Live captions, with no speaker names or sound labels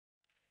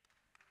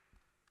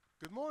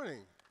Good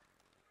morning.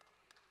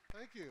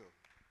 Thank you.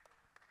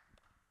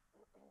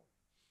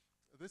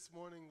 This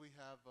morning we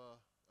have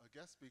a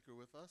guest speaker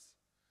with us.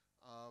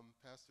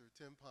 Pastor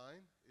Tim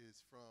Pyne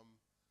is from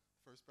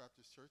First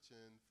Baptist Church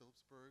in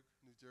Phillipsburg,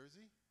 New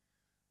Jersey.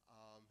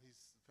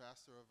 He's the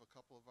pastor of a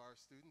couple of our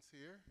students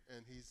here,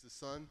 and he's the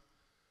son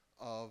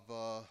of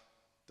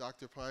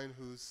Dr. Pyne,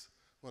 who's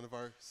one of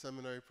our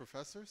seminary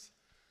professors.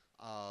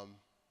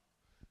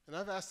 And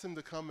I've asked him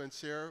to come and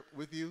share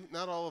with you.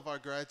 Not all of our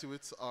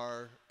graduates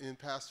are in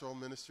pastoral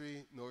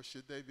ministry, nor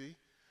should they be.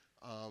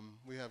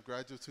 We have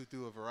graduates who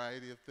do a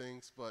variety of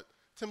things, but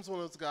Tim's one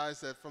of those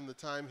guys that from the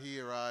time he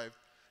arrived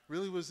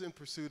really was in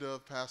pursuit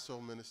of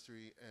pastoral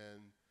ministry,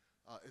 and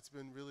it's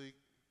been really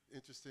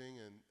interesting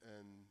and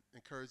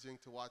encouraging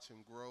to watch him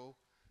grow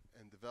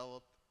and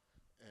develop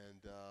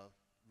and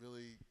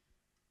really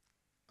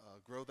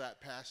grow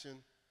that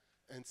passion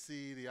and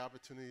see the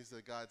opportunities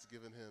that God's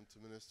given him to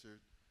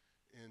minister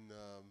in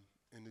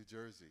New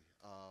Jersey.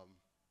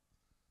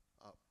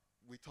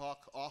 We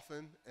talk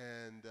often,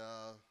 and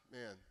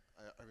man,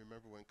 I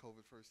remember when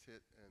COVID first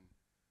hit, and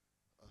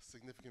a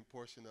significant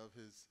portion of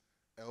his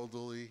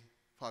elderly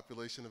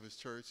population of his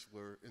church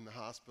were in the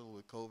hospital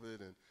with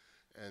COVID,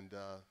 and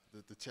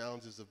the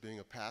challenges of being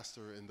a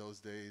pastor in those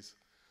days.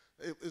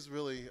 It was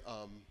really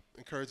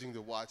encouraging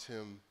to watch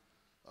him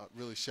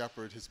really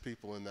shepherd his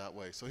people in that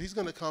way. So he's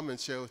going to come and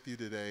share with you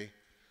today.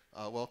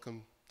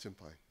 Welcome, Tim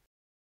Pyne.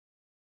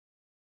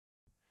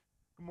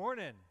 Good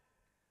morning.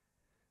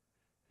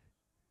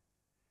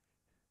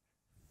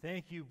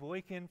 Thank you,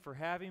 Boykin, for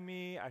having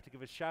me. I have to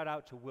give a shout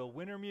out to Will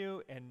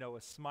Wintermute and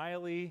Noah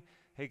Smiley.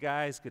 Hey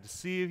guys, good to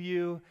see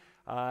you.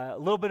 A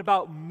little bit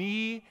about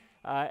me.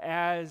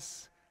 Do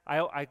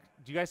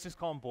you guys just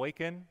call him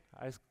Boykin?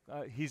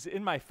 He's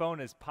in my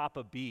phone as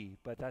Papa B,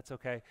 but that's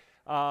okay.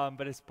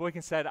 But as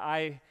Boykin said,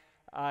 I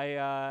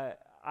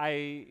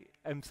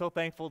am so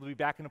thankful to be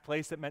back in a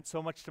place that meant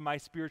so much to my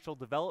spiritual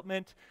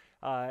development.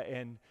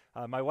 And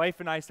my wife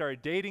and I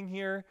started dating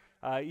here,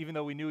 even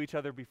though we knew each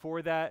other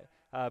before that.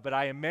 But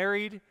I am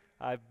married.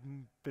 I've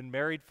been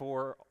married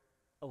for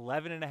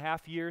 11 and a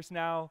half years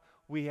now.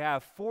 We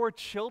have 4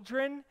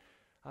 children,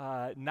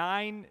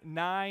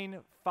 9,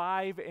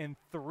 5, and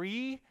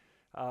 3.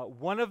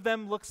 One of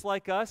them looks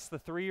like us, the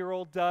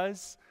 3-year-old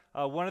does.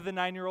 One of the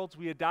 9-year-olds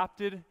we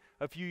adopted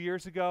a few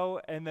years ago,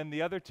 and then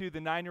the other 2, the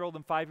 9-year-old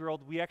and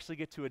 5-year-old, we actually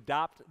get to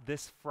adopt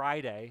this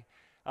Friday,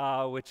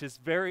 which is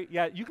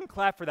you can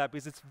clap for that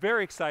because it's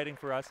very exciting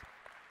for us.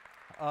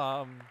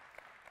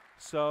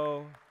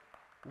 So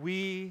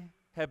we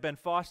have been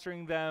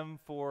fostering them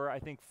for, I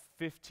think,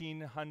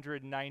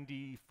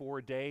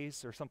 1,594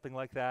 days or something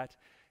like that,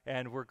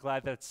 and we're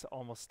glad that's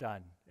almost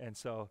done. And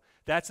so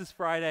that's this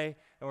Friday,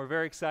 and we're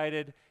very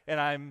excited,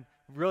 and I'm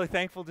really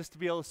thankful just to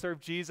be able to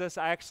serve Jesus.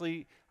 I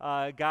actually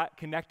got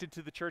connected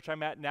to the church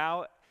I'm at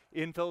now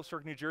in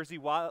Phillipsburg, New Jersey.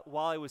 While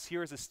I was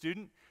here as a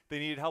student, they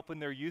needed help in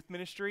their youth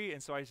ministry,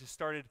 and so I just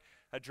started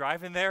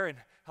driving there and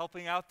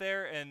helping out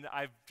there, and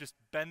I've just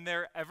been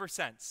there ever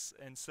since.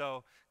 And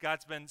so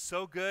God's been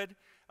so good.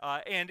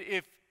 And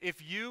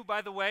if you,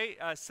 by the way,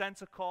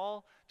 sense a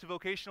call to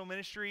vocational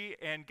ministry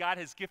and God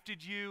has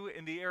gifted you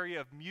in the area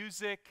of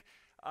music,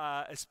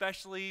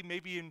 especially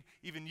maybe in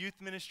even youth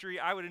ministry,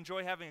 I would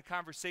enjoy having a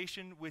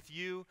conversation with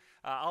you.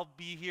 I'll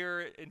be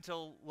here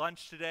until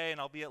lunch today,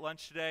 and I'll be at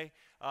lunch today.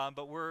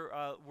 But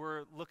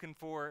we're looking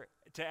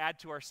to add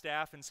to our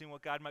staff and seeing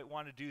what God might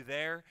want to do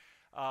there.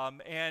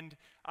 And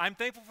I'm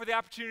thankful for the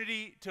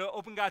opportunity to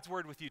open God's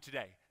Word with you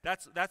today.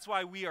 That's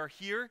why we are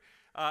here.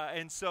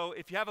 And so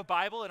if you have a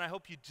Bible, and I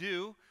hope you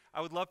do, I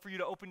would love for you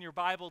to open your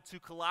Bible to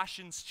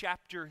Colossians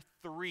chapter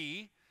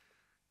 3.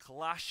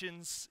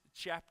 Colossians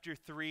chapter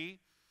 3.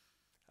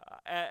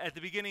 At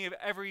the beginning of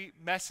every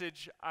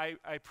message I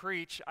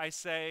preach, I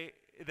say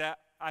that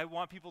I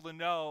want people to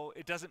know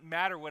it doesn't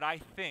matter what I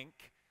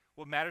think.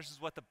 What matters is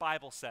what the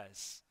Bible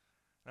says.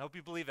 And I hope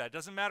you believe that. It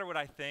doesn't matter what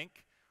I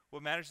think.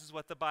 What matters is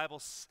what the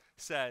Bible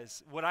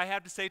says. What I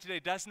have to say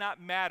today does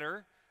not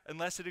matter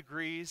unless it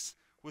agrees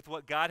with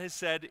what God has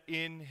said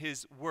in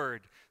His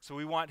Word. So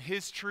we want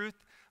His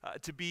truth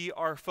to be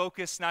our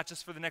focus, not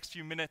just for the next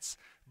few minutes,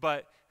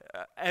 but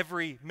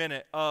every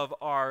minute of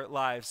our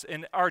lives.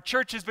 And our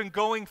church has been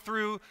going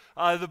through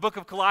the book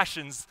of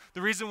Colossians.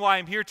 The reason why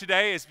I'm here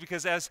today is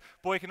because as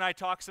Boyk and I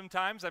talk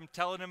sometimes, I'm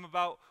telling him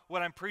about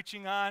what I'm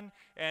preaching on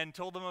and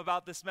told him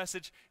about this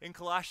message in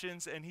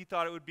Colossians, and he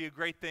thought it would be a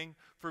great thing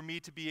for me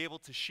to be able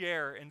to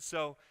share. And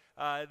so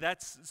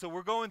so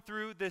we're going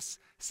through this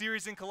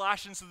series in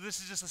Colossians, so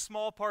this is just a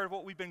small part of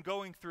what we've been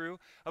going through.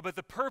 But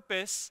the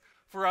purpose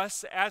for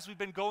us as we've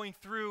been going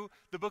through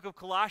the book of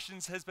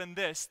Colossians has been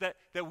this, that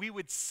we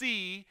would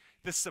see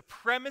the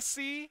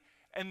supremacy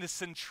and the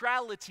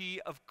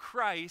centrality of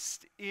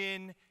Christ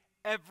in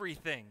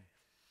everything.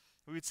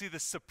 We would see the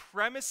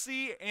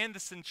supremacy and the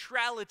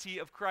centrality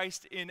of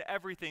Christ in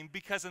everything,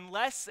 because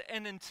unless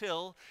and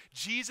until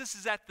Jesus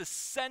is at the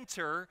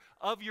center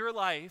of your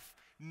life,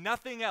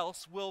 nothing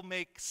else will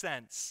make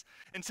sense.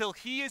 Until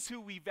he is who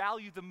we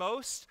value the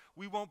most,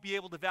 we won't be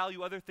able to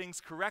value other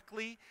things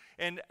correctly.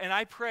 And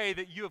I pray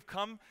that you have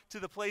come to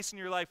the place in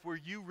your life where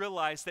you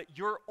realize that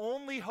your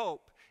only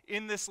hope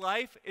in this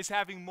life is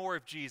having more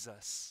of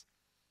Jesus.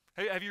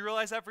 Have you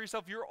realized that for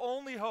yourself? Your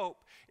only hope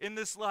in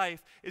this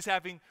life is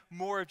having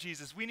more of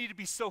Jesus. We need to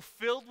be so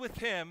filled with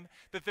him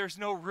that there's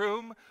no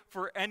room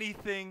for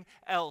anything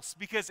else.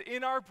 Because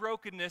in our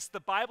brokenness,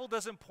 the Bible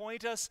doesn't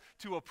point us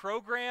to a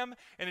program,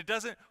 and it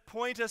doesn't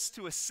point us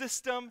to a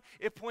system.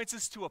 It points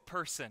us to a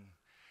person.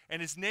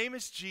 And his name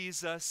is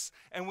Jesus.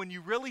 And when you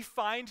really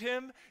find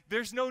him,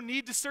 there's no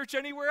need to search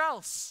anywhere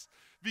else.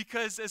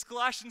 Because as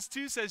Colossians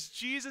 2 says,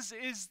 Jesus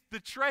is the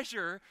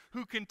treasure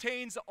who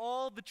contains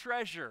all the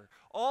treasure.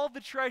 All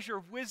the treasure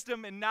of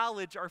wisdom and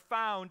knowledge are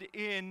found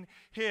in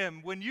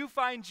him. When you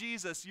find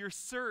Jesus, your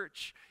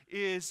search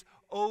is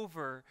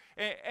over.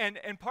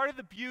 And part of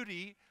the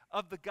beauty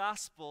of the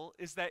gospel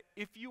is that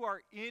if you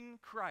are in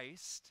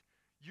Christ,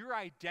 your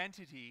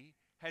identity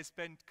has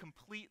been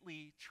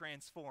completely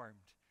transformed.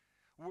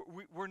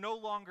 We're no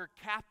longer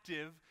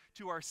captive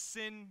to our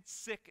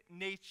sin-sick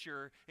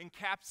nature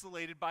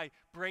encapsulated by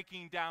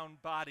breaking down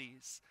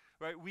bodies.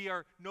 Right? We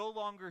are no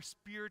longer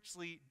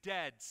spiritually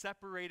dead,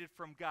 separated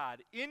from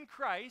God. In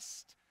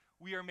Christ,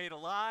 we are made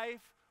alive,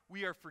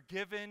 we are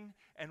forgiven,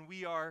 and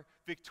we are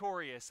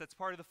victorious. That's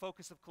part of the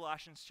focus of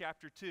Colossians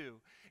chapter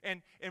 2.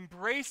 And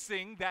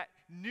embracing that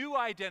new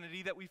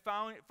identity that we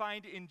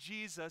find in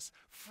Jesus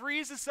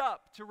frees us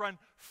up to run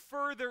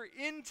further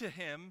into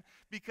him,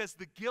 because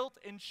the guilt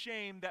and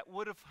shame that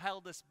would have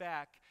held us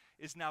back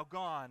is now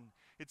gone.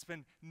 It's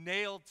been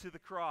nailed to the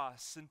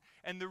cross.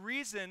 And the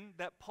reason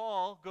that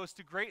Paul goes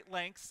to great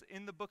lengths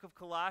in the book of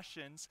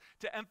Colossians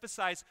to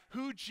emphasize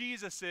who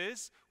Jesus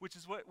is, which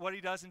is what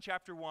he does in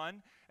chapter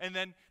 1, and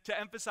then to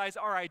emphasize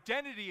our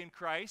identity in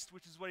Christ,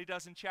 which is what he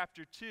does in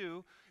chapter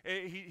 2,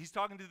 he's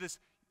talking to this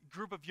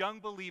group of young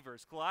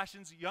believers,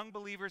 Colossians, young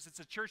believers. It's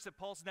a church that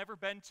Paul's never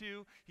been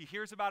to. He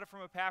hears about it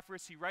from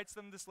Epaphras. He writes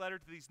them this letter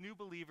to these new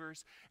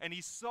believers, and he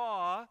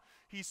saw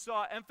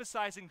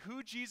emphasizing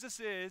who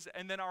Jesus is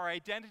and then our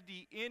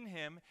identity in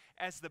him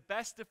as the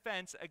best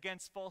defense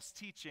against false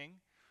teaching,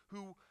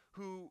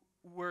 who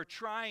were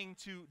trying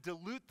to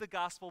dilute the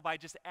gospel by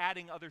just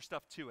adding other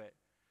stuff to it.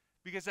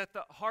 Because at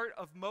the heart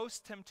of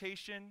most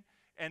temptation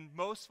and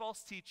most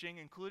false teaching,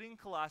 including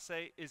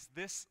Colossae, is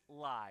this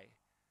lie: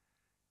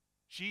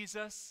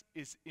 Jesus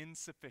is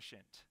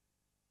insufficient.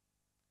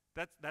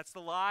 That's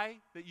the lie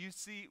that you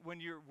see when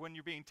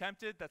you're being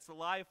tempted. That's the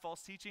lie of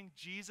false teaching.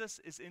 Jesus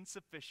is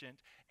insufficient,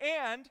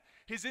 and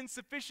his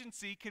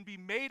insufficiency can be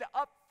made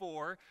up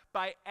for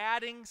by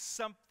adding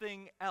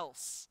something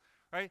else.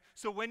 Right?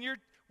 So when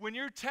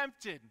you're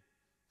tempted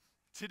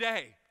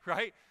today,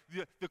 right?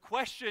 The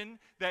question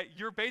that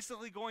you're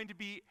basically going to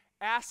be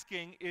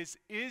asking is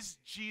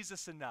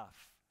Jesus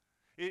enough?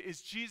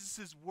 Is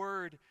Jesus'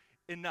 word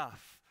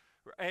enough?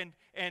 And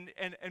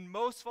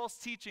most false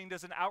teaching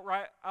doesn't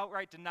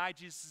outright deny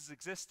Jesus'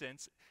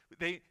 existence.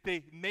 They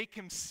make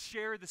him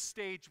share the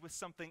stage with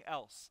something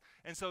else.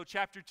 And so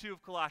chapter 2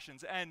 of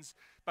Colossians ends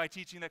by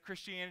teaching that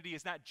Christianity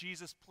is not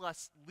Jesus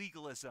plus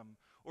legalism,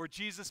 or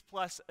Jesus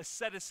plus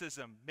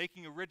asceticism,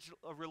 making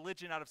a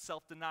religion out of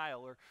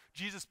self-denial, or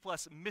Jesus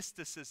plus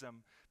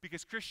mysticism,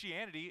 because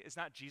Christianity is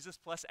not Jesus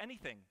plus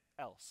anything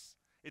else.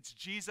 It's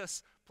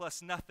Jesus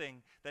plus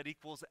nothing that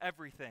equals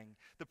everything.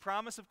 The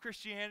promise of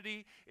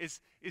Christianity is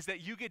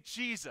that you get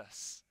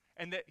Jesus,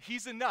 and that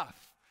he's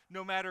enough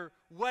no matter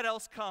what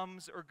else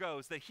comes or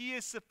goes, that he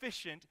is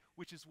sufficient,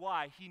 which is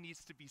why he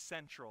needs to be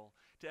central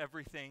to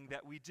everything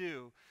that we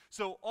do.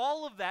 So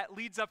all of that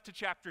leads up to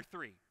chapter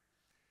 3,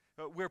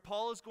 where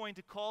Paul is going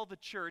to call the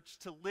church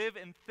to live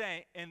and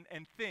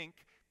think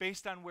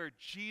based on where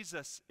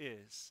Jesus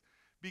is,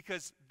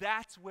 because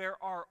that's where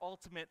our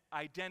ultimate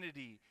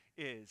identity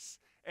is.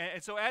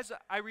 And so as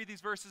I read these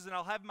verses, and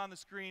I'll have them on the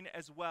screen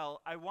as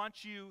well, I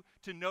want you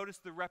to notice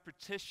the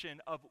repetition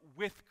of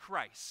with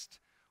Christ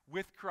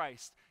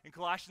in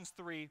Colossians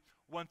 3,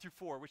 1 through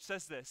 4, which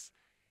says this: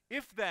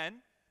 if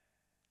then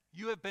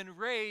you have been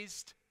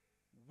raised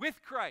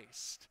with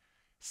Christ,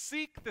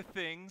 seek the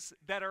things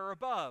that are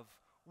above,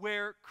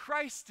 where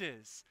Christ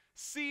is,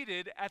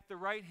 seated at the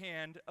right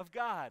hand of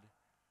God.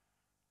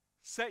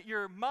 Set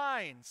your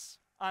minds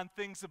on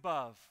things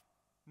above,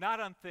 not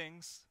on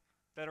things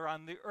that are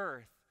on the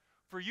earth.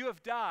 For you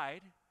have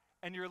died,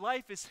 and your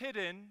life is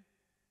hidden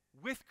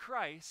with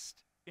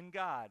Christ in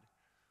God.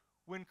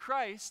 When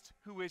Christ,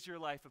 who is your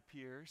life,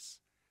 appears,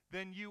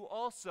 then you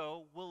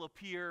also will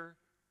appear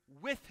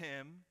with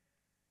him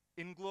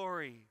in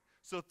glory.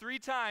 So 3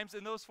 times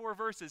in those 4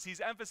 verses,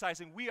 he's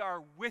emphasizing we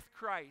are with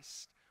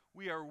Christ.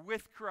 We are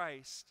with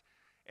Christ.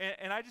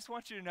 And I just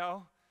want you to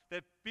know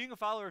that being a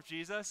follower of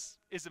Jesus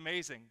is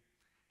amazing.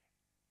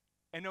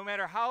 And no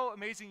matter how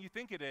amazing you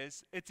think it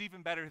is, it's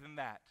even better than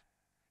that.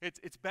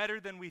 It's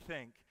better than we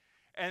think.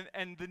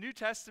 And the New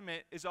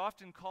Testament is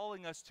often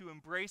calling us to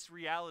embrace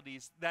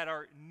realities that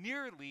are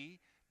nearly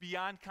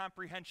beyond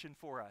comprehension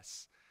for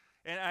us.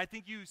 And I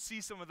think you see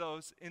some of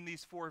those in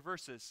these 4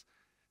 verses.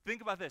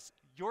 think about this.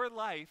 Your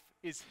life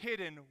is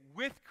hidden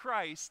with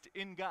Christ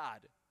in God.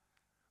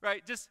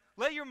 Right? Just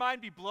let your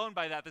mind be blown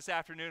by that this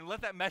afternoon and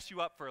let that mess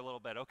you up for a little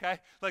bit, okay?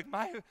 Like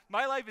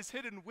my life is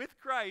hidden with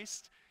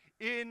Christ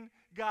in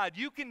God.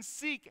 You can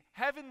seek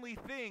heavenly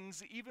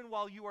things even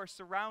while you are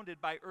surrounded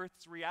by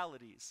earth's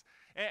realities.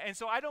 And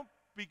so I don't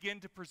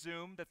begin to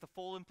presume that the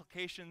full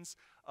implications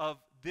of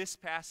this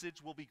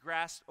passage will be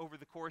grasped over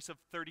the course of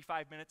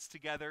 35 minutes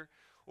together,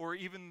 or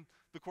even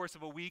the course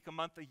of a week, a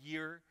month, a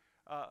year,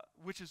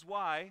 which is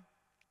why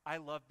I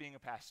love being a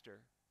pastor,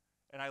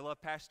 and I love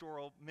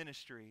pastoral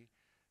ministry,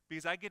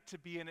 because I get to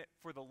be in it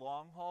for the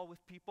long haul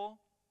with people,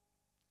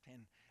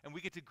 and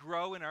we get to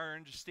grow in our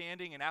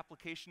understanding and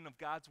application of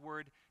God's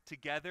word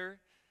together.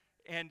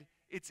 And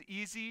it's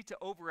easy to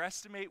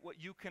overestimate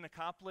what you can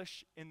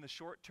accomplish in the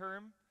short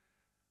term,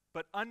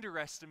 but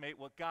underestimate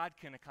what God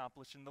can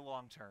accomplish in the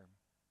long term.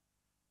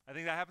 I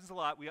think that happens a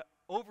lot. We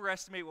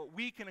overestimate what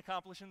we can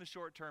accomplish in the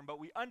short term, but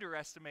we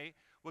underestimate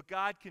what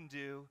God can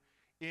do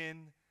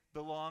in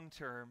the long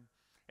term.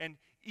 And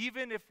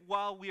even if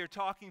while we are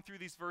talking through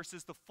these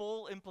verses, the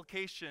full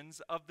implications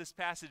of this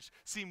passage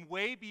seem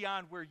way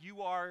beyond where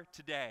you are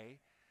today,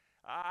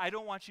 I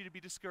don't want you to be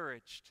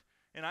discouraged.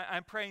 And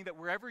I'm praying that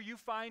wherever you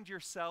find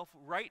yourself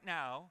right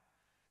now,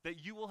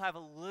 that you will have a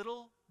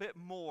little bit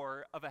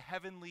more of a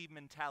heavenly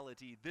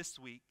mentality this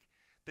week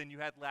than you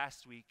had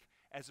last week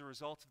as a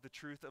result of the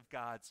truth of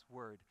God's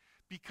word.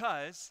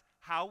 Because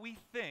how we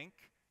think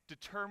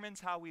determines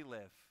how we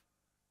live.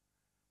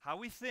 How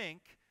we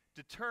think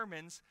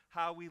determines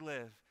how we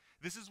live.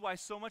 This is why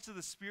so much of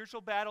the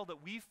spiritual battle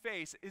that we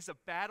face is a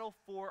battle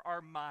for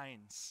our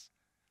minds.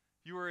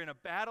 You are in a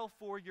battle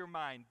for your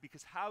mind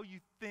because how you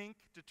think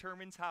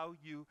determines how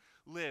you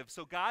live.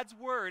 So God's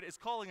word is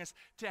calling us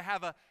to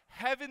have a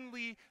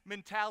heavenly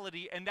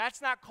mentality, and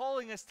that's not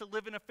calling us to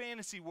live in a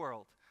fantasy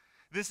world.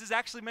 This is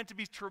actually meant to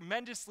be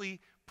tremendously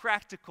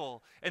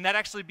practical, and that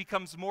actually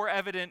becomes more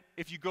evident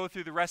if you go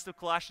through the rest of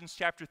Colossians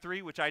chapter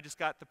 3, which I just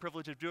got the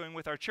privilege of doing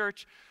with our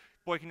church.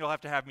 Boykin, you'll have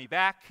to have me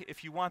back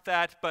if you want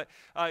that, but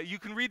you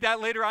can read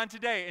that later on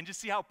today and just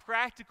see how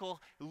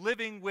practical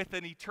living with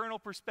an eternal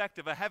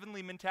perspective, a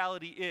heavenly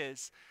mentality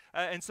is.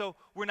 And so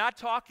we're not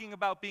talking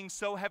about being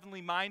so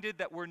heavenly minded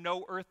that we're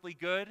no earthly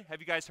good. Have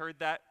you guys heard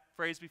that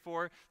phrase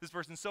before? This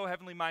person's so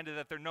heavenly minded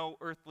that they're no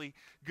earthly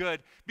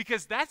good,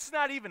 because that's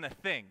not even a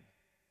thing.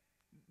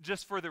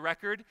 Just for the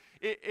record,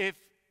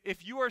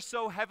 if you are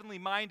so heavenly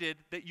minded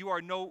that you are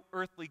no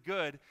earthly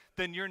good,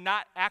 then you're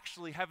not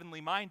actually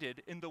heavenly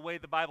minded in the way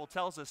the Bible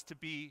tells us to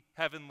be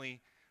heavenly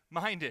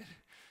minded.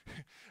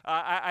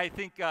 I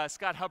think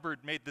Scott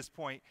Hubbard made this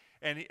point,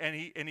 and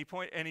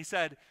he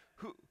said,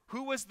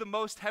 who was the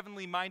most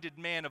heavenly minded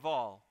man of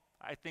all?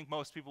 I think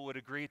most people would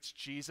agree it's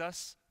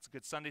Jesus. It's a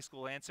good Sunday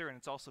school answer, and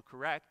it's also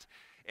correct.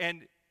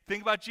 And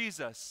think about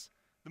Jesus,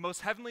 the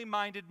most heavenly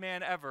minded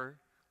man ever,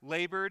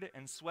 labored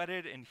and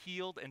sweated and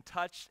healed and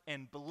touched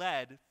and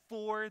bled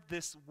for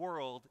this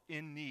world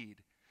in need.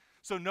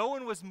 So no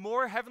one was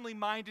more heavenly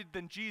minded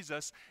than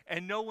Jesus,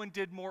 and no one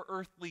did more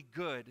earthly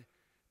good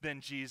than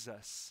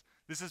Jesus.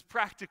 This is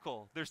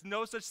practical. There's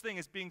no such thing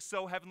as being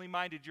so heavenly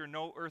minded you're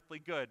no earthly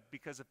good,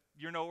 because if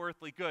you're no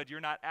earthly good,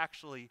 you're not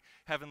actually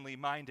heavenly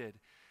minded.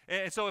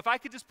 And so if I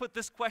could just put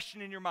this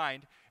question in your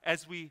mind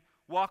as we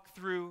walk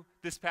through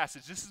this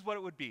passage, this is what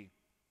it would be.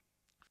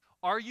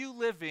 Are you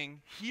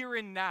living here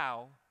and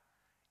now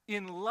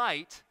in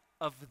light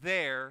of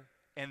there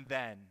and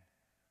then?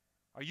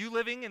 Are you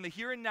living in the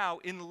here and now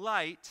in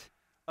light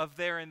of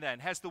there and then?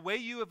 Has the way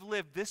you have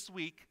lived this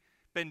week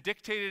been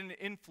dictated and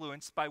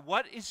influenced by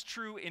what is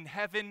true in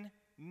heaven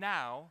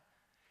now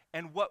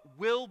and what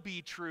will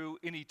be true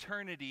in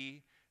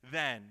eternity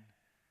then?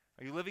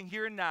 Are you living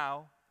here and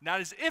now, not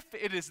as if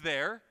it is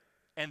there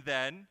and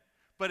then,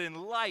 but in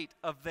light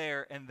of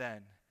there and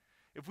then?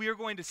 If we are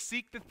going to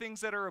seek the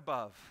things that are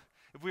above,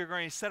 if we are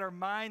going to set our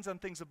minds on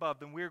things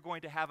above, then we are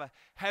going to have a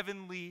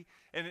heavenly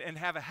and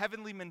have a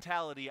heavenly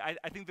mentality. I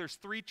think there's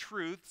three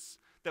truths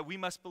that we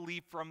must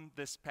believe from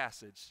this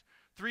passage.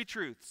 Three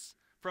truths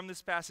from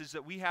this passage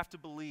that we have to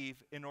believe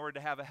in order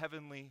to have a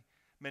heavenly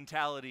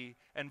mentality.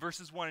 And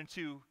verses 1 and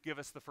 2 give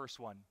us the first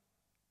one.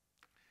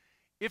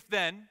 If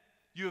then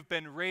you have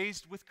been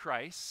raised with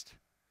Christ,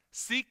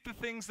 seek the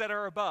things that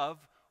are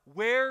above,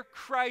 where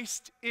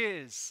Christ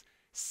is,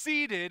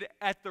 seated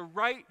at the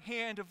right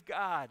hand of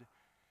God.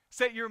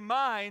 Set your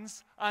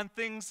minds on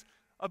things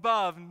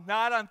above,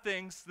 not on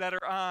things that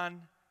are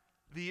on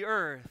the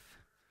earth.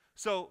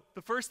 So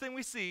the first thing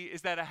we see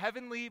is that a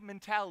heavenly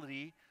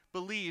mentality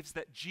believes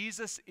that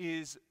Jesus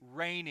is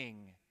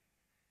reigning.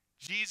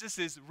 Jesus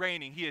is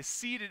reigning. He is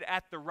seated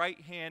at the right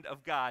hand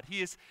of God.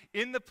 He is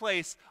in the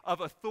place of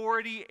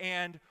authority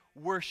and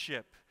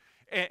worship.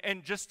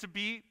 And just to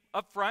be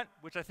upfront,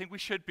 which I think we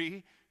should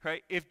be,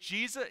 right?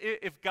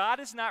 If God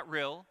is not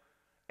real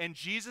and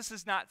Jesus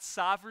is not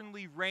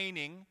sovereignly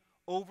reigning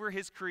over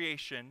his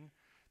creation,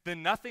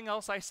 then nothing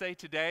else I say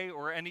today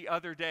or any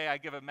other day I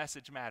give a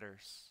message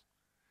matters.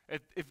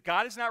 If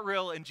God is not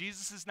real and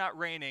Jesus is not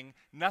reigning,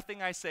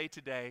 nothing I say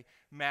today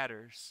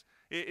matters.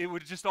 It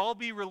would just all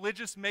be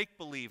religious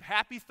make-believe,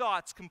 happy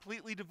thoughts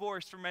completely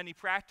divorced from any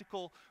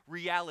practical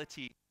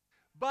reality.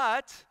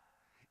 But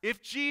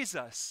if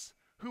Jesus,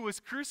 who was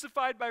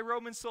crucified by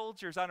Roman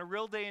soldiers on a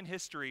real day in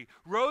history,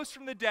 rose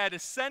from the dead,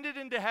 ascended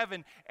into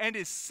heaven, and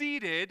is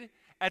seated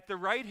at the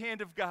right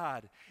hand of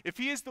God, if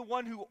he is the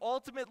one who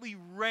ultimately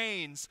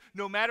reigns,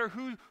 no matter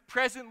who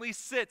presently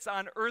sits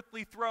on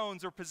earthly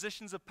thrones or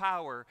positions of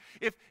power,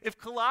 if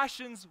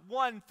Colossians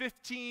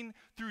 1:15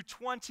 through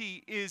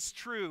 20 is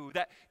true,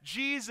 that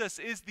Jesus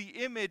is the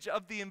image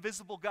of the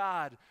invisible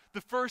God,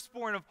 the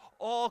firstborn of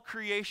all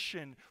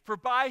creation, for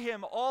by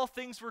him all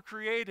things were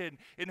created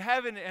in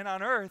heaven and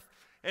on earth,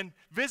 and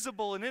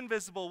visible and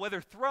invisible,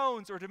 whether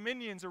thrones or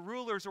dominions or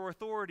rulers or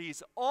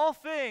authorities, all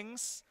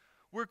things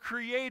were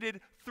created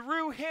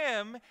through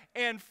him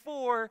and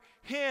for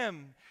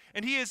him.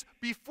 And he is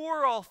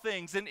before all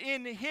things, and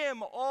in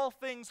him all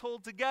things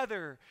hold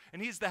together.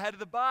 And he's the head of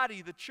the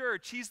body, the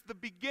church. He's the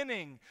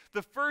beginning,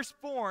 the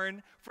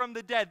firstborn from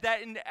the dead,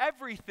 that in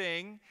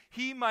everything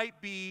he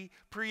might be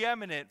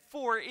preeminent.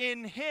 For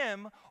in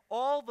him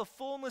all the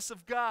fullness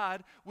of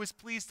God was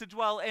pleased to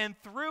dwell, and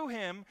through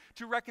him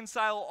to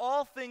reconcile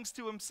all things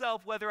to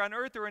himself, whether on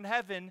earth or in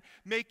heaven,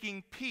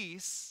 making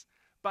peace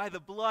by the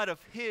blood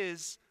of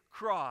his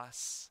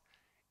cross.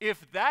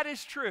 If that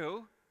is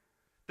true,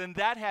 then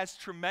that has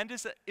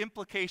tremendous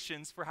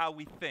implications for how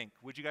we think.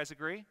 Would you guys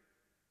agree?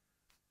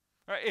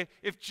 All right,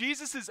 if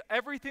Jesus is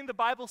everything the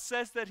Bible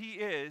says that he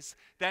is,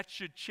 that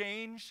should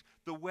change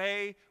the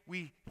way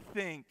we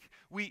think.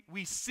 We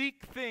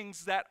seek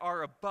things that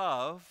are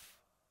above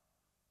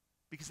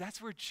because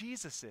that's where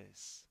Jesus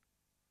is.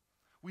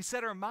 We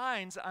set our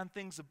minds on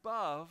things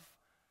above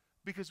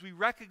because we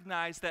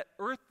recognize that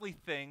earthly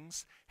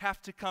things have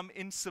to come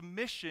in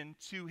submission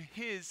to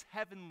his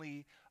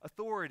heavenly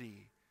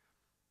authority.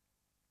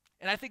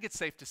 And I think it's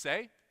safe to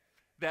say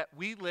that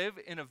we live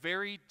in a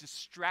very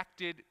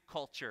distracted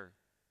culture.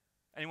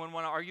 Anyone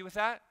want to argue with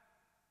that?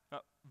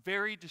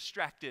 Very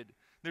distracted.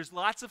 There's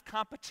lots of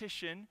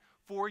competition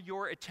for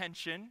your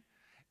attention,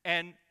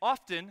 and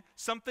often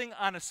something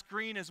on a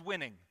screen is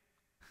winning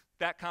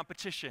that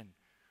competition,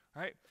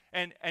 right?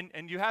 And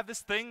you have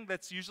this thing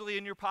that's usually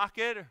in your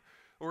pocket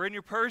or in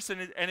your purse,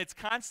 and it's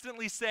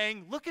constantly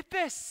saying, look at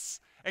this,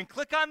 and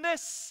click on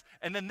this,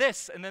 and then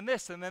this, and then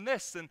this, and then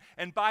this,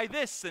 and buy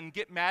this, and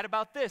get mad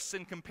about this,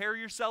 and compare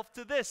yourself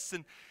to this,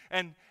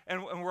 and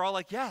we're all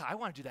like, yeah, I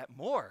want to do that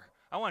more.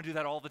 I want to do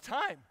that all the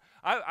time.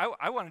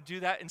 I want to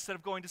do that instead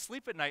of going to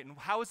sleep at night. And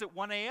how is it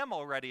 1 a.m.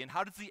 already? And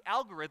how does the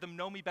algorithm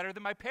know me better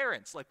than my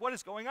parents? Like, what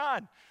is going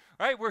on?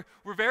 Right?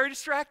 We're very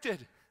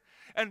distracted.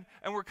 And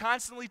we're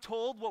constantly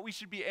told what we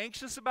should be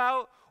anxious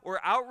about or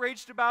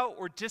outraged about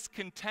or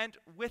discontent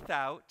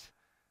without.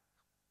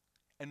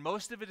 And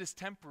most of it is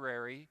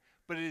temporary,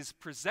 but it is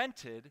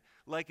presented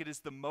like it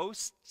is the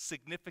most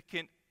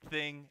significant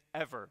thing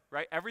ever,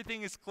 right?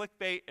 Everything is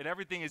clickbait and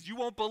everything is, you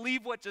won't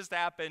believe what just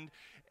happened,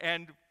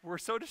 and we're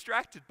so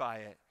distracted by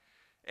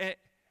it.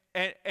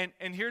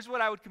 And here's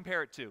what I would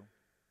compare it to.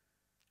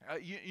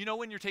 You know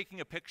when you're taking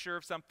a picture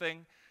of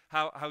something,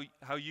 how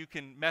you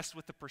can mess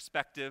with the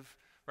perspective,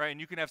 right?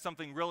 And you can have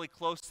something really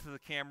close to the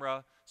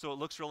camera so it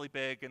looks really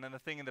big, and then the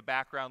thing in the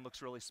background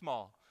looks really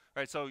small,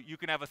 right? So you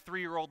can have a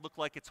 3-year-old look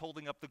like it's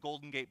holding up the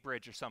Golden Gate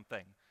Bridge or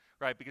something,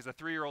 right? Because the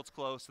 3-year-old's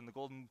close and the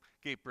Golden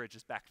Gate Bridge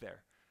is back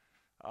there.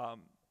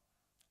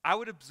 I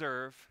would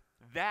observe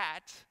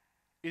that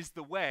is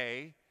the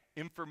way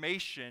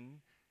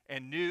information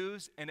and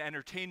news and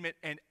entertainment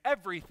and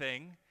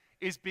everything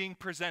is being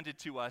presented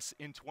to us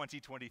in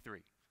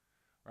 2023,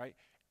 right?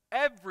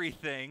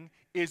 Everything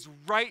is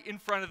right in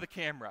front of the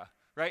camera,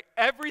 right?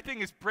 Everything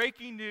is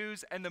breaking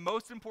news and the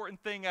most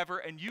important thing ever,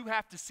 and you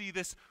have to see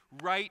this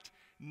right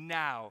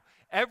now.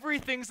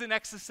 Everything's an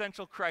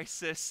existential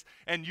crisis,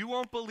 and you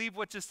won't believe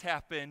what just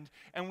happened,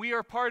 and we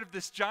are part of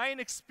this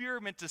giant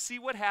experiment to see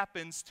what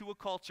happens to a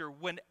culture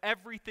when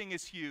everything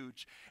is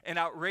huge and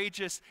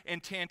outrageous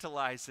and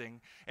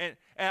tantalizing. And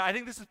I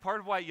think this is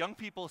part of why young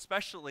people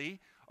especially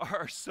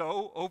are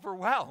so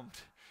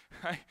overwhelmed,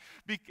 right?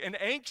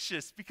 And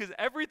anxious because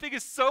everything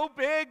is so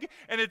big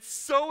and it's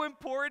so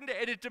important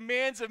and it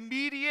demands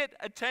immediate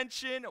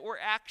attention or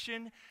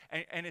action,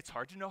 and it's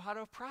hard to know how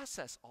to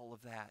process all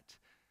of that.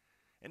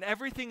 And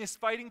everything is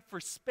fighting for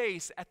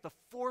space at the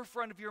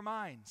forefront of your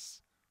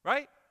minds,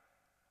 right?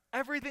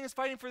 Everything is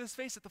fighting for the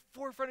space at the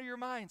forefront of your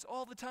minds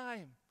all the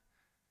time.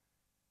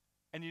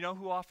 And you know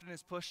who often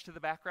is pushed to the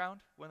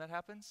background when that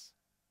happens?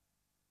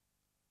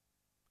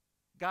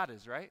 God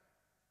is, right?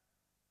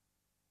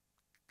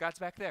 God's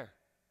back there.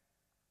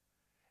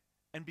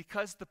 And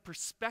because the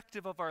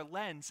perspective of our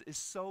lens is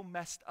so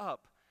messed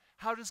up,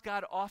 how does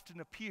God often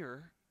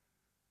appear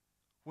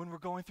when we're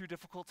going through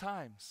difficult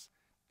times?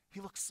 He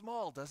looks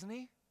small, doesn't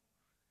he?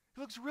 He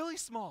looks really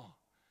small.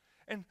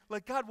 And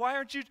like, God, why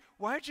aren't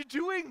you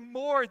doing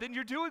more than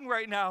you're doing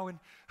right now? And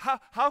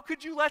how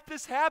could you let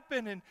this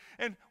happen?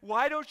 And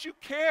why don't you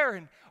care?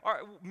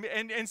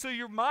 And so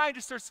your mind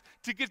just starts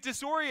to get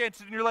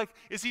disoriented, and you're like,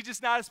 is he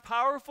just not as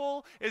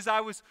powerful as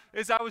I was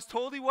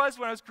told he was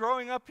when I was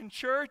growing up in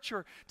church?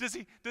 Or does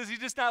he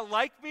just not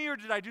like me? Or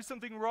did I do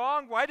something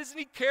wrong? Why doesn't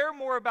he care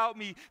more about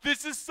me?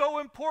 This is so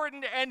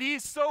important, and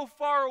he's so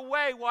far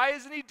away. Why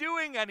isn't he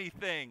doing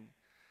anything?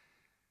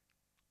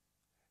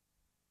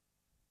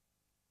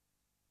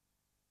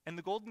 And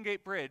the Golden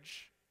Gate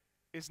Bridge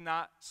is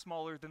not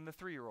smaller than the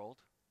 3-year-old.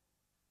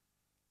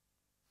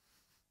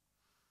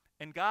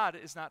 And God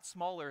is not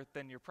smaller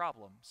than your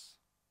problems.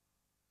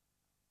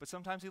 But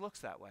sometimes he looks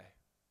that way.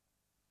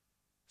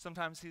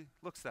 Sometimes he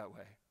looks that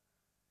way.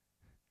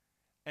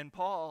 And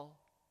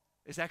Paul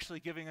is actually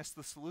giving us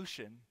the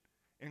solution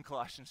in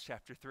Colossians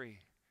chapter 3.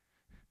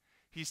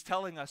 He's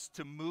telling us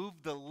to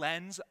move the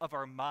lens of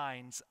our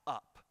minds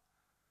up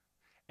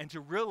and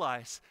to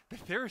realize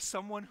that there is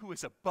someone who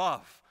is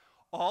above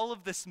all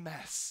of this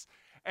mess,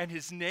 and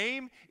his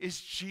name is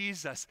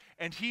Jesus,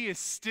 and he is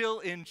still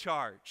in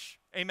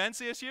charge. Amen,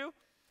 CSU?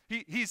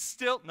 He's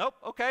still, nope,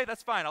 okay,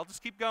 that's fine. I'll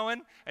just keep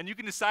going, and you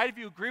can decide if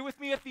you agree with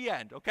me at the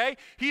end, okay?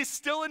 He is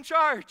still in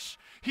charge.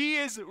 He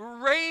is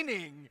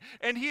reigning,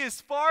 and he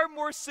is far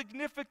more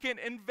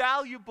significant and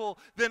valuable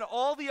than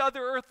all the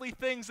other earthly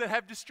things that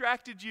have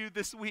distracted you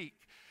this week.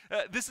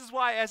 This is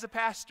why, as a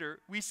pastor,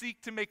 we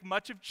seek to make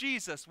much of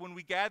Jesus when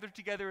we gather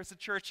together as a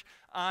church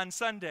on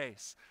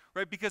Sundays,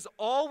 right? Because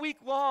all week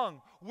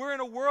long, we're in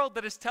a world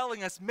that is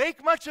telling us,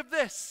 make much of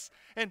this,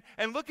 and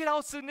look at how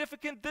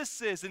significant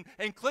this is,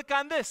 and click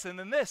on this, and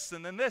then this,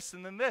 and then this,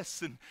 and then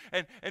this,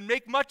 and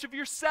make much of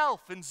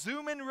yourself, and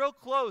zoom in real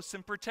close,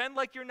 and pretend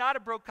like you're not a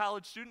broke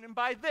college student, and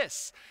buy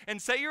this, and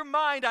set your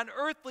mind on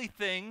earthly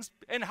things,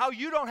 and how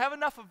you don't have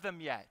enough of them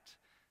yet.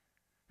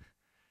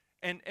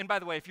 And by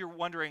the way, if you're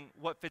wondering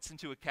what fits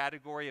into a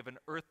category of an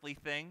earthly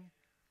thing,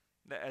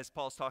 as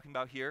Paul's talking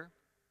about here,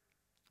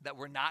 that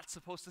we're not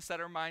supposed to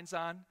set our minds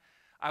on,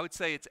 I would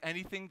say it's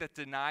anything that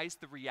denies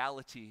the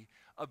reality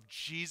of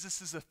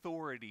Jesus'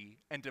 authority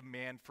and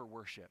demand for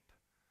worship.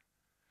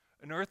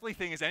 An earthly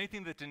thing is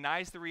anything that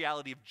denies the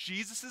reality of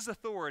Jesus'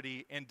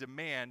 authority and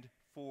demand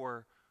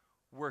for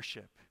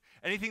worship.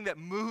 Anything that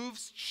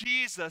moves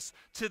Jesus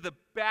to the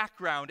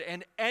background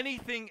and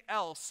anything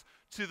else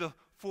to the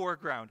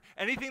foreground.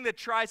 Anything that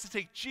tries to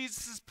take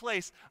Jesus'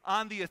 place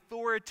on the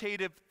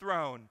authoritative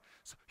throne.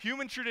 So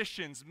human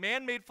traditions,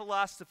 man-made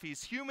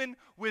philosophies, human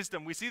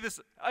wisdom. We see this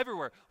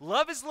everywhere.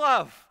 Love is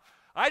love.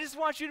 I just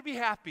want you to be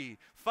happy.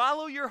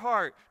 Follow your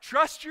heart.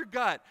 Trust your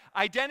gut.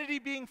 Identity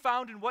being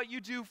found in what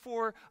you do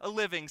for a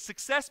living.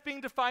 Success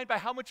being defined by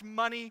how much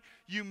money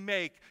you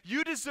make.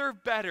 You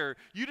deserve better.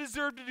 You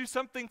deserve to do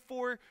something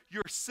for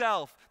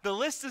yourself. The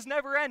list is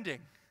never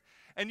ending.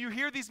 And you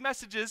hear these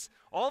messages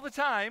all the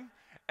time,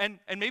 and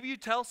maybe you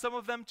tell some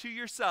of them to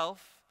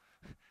yourself,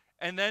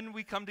 and then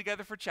we come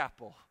together for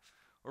chapel,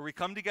 or we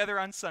come together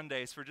on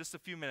Sundays for just a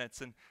few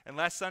minutes. And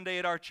last Sunday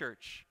at our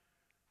church,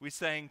 we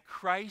sang,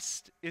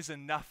 Christ is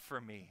enough for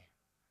me.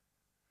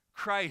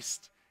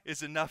 Christ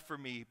is enough for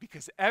me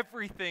because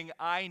everything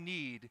I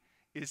need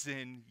is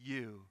in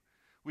you.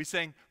 We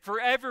sang,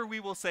 forever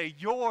we will say,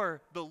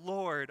 you're the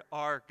Lord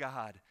our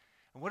God.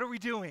 And what are we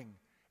doing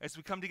as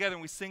we come together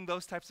and we sing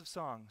those types of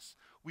songs?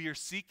 We are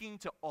seeking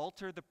to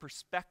alter the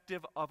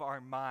perspective of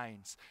our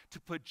minds, to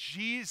put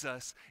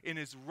Jesus in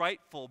his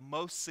rightful,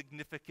 most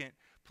significant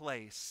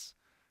place.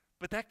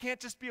 But that can't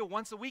just be a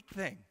once-a-week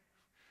thing,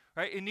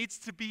 right? It needs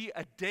to be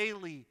a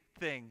daily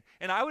thing.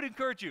 And I would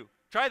encourage you,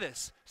 try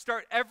this.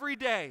 Start every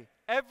day,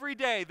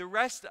 the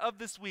rest of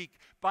this week,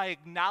 by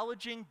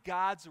acknowledging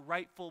God's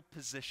rightful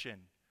position.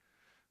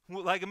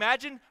 Like,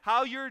 imagine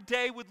how your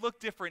day would look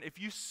different if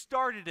you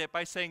started it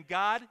by saying,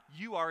 God,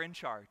 you are in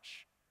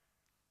charge.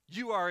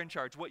 You are in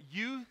charge. What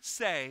you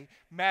say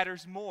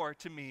matters more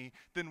to me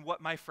than what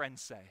my friends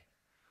say.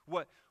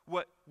 What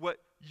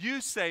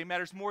you say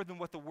matters more than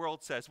what the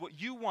world says.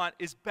 What you want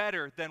is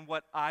better than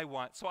what I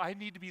want. So I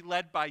need to be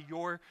led by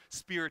your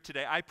Spirit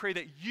today. I pray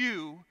that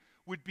you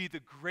would be the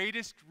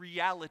greatest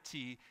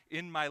reality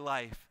in my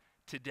life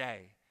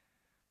today.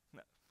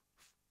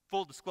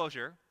 Full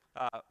disclosure,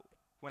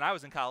 when I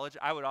was in college,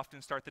 I would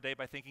often start the day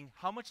by thinking,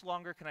 how much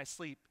longer can I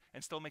sleep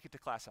and still make it to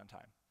class on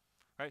time?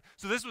 Right?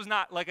 So this was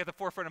not like at the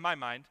forefront of my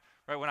mind,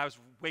 right? When I was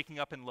waking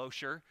up in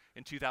Loescher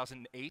in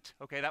 2008,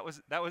 okay, that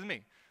was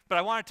me. But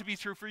I want it to be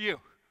true for you,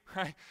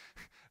 right?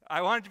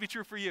 I want it to be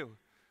true for you.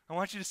 I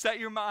want you to set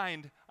your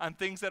mind on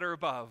things that are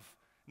above,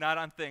 not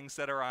on things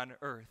that are on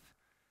earth.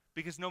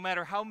 Because no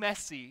matter how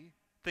messy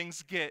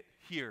things get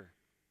here,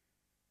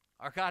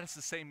 our God is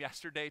the same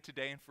yesterday,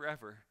 today, and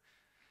forever.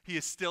 He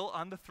is still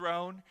on the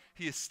throne.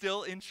 He is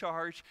still in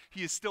charge.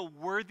 He is still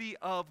worthy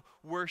of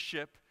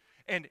worship.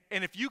 And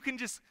if you can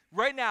just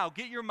right now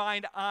get your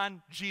mind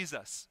on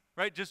Jesus,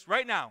 right? Just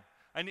right now.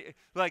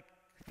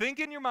 Think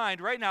in your mind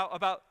right now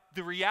about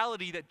the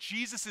reality that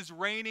Jesus is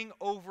reigning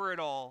over it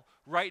all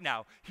right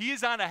now. He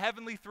is on a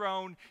heavenly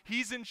throne.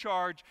 He's in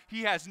charge.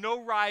 He has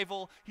no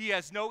rival. He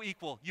has no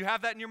equal. You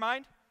have that in your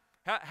mind?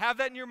 Have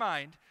that in your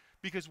mind,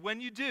 because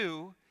when you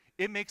do,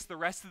 it makes the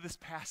rest of this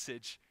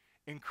passage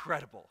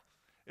incredible.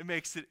 It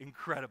makes it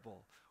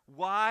incredible.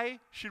 Why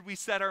should we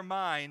set our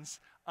minds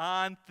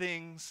on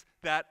things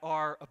that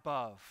are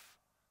above?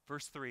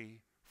 Verse 3,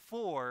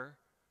 for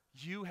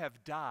you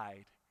have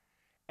died,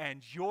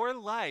 and your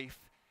life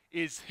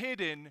is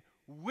hidden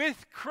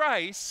with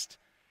Christ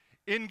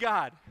in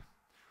God.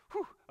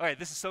 Whew. All right,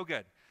 this is so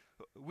good.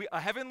 A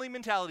heavenly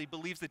mentality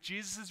believes that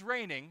Jesus is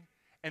reigning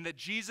and that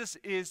Jesus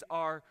is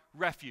our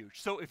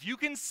refuge. So if you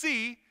can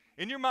see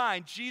in your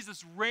mind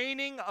Jesus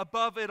reigning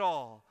above it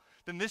all,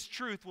 then this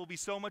truth will be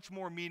so much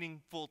more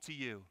meaningful to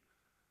you.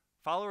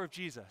 Follower of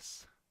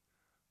Jesus,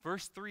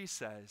 verse 3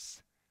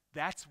 says,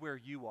 that's where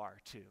you are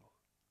too.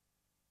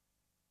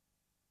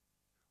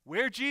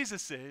 Where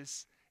Jesus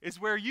is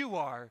where you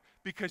are,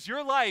 because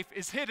your life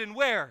is hidden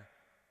where?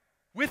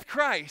 With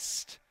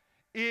Christ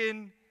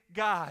in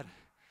God.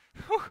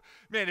 Whew.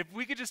 Man, if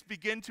we could just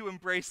begin to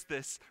embrace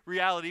this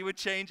reality, it would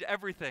change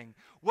everything.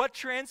 What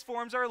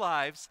transforms our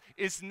lives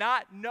is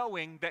not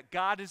knowing that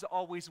God is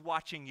always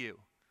watching you,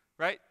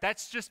 right?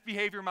 That's just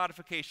behavior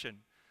modification.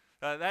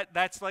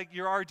 That's like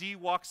your RD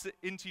walks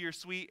into your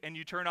suite and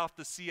you turn off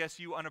the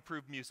CSU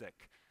unapproved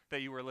music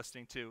that you were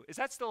listening to. Is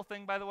that still a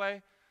thing, by the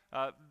way?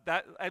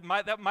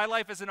 My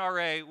life as an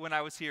RA when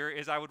I was here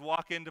is I would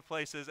walk into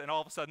places and all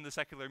of a sudden the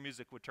secular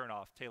music would turn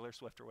off, Taylor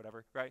Swift or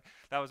whatever, right?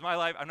 That was my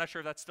life. I'm not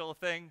sure if that's still a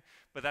thing,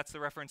 but that's the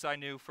reference I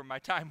knew from my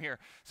time here.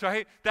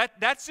 So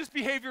that's just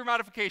behavior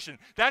modification.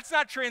 That's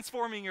not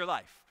transforming your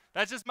life.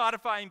 That's just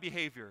modifying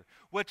behavior.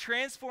 What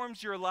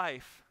transforms your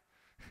life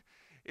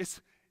is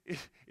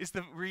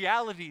the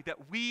reality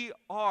that we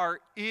are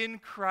in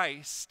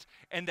Christ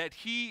and that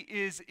he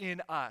is in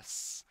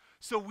us.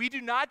 So we do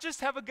not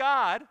just have a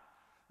God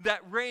that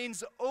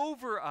reigns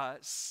over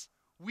us.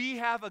 We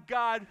have a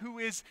God who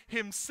is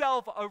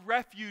himself a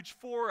refuge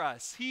for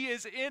us. He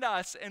is in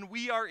us and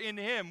we are in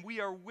him.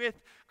 We are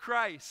with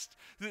Christ.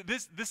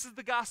 This is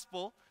the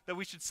gospel that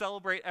we should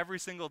celebrate every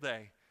single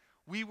day.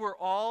 We were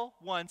all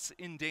once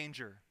in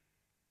danger.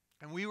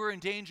 And we were in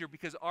danger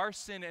because our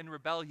sin and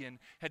rebellion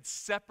had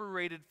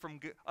separated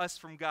us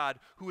from God,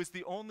 who is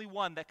the only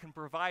one that can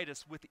provide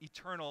us with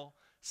eternal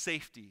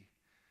safety.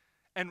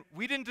 And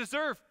we didn't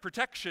deserve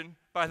protection,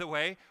 by the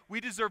way. We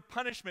deserved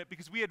punishment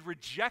because we had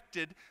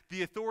rejected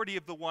the authority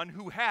of the one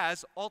who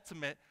has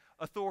ultimate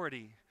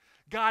authority.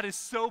 God is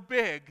so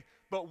big,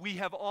 but we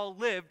have all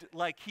lived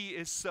like he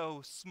is so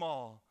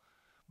small.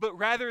 But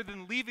rather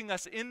than leaving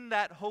us in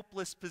that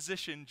hopeless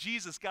position,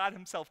 Jesus, God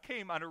himself,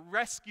 came on a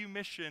rescue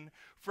mission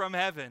from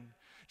heaven.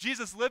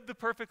 Jesus lived the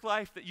perfect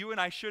life that you and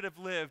I should have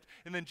lived,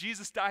 and then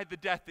Jesus died the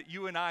death that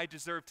you and I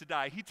deserve to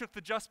die. He took the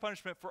just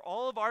punishment for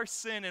all of our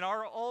sin and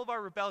all of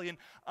our rebellion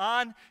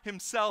on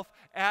himself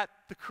at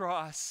the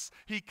cross.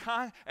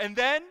 And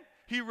then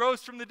he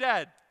rose from the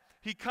dead.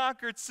 He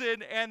conquered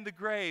sin and the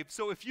grave.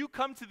 So if you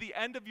come to the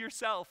end of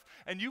yourself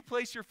and you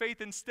place your faith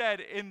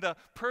instead in the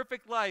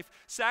perfect life,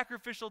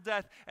 sacrificial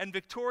death, and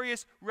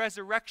victorious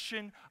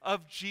resurrection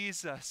of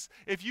Jesus,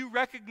 if you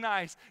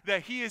recognize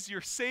that he is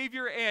your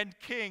Savior and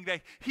King,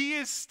 that he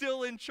is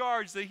still in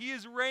charge, that he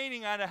is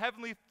reigning on a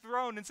heavenly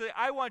throne, and say,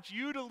 I want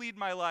you to lead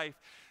my life,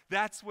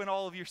 that's when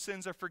all of your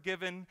sins are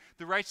forgiven,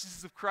 the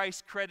righteousness of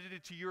Christ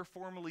credited to your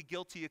formerly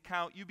guilty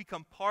account. You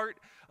become part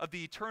of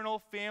the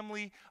eternal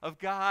family of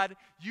God.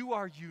 You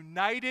are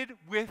united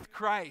with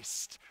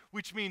Christ,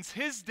 which means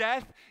his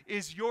death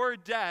is your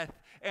death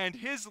and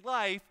his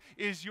life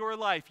is your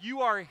life.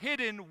 You are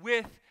hidden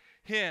with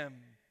him.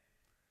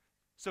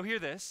 So hear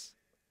this.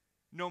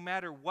 No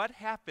matter what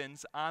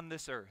happens on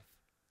this earth,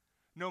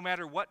 no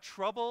matter what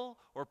trouble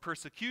or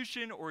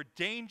persecution or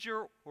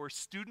danger or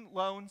student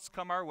loans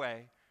come our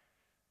way,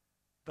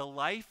 the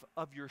life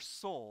of your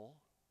soul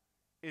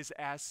is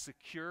as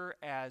secure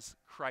as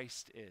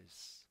Christ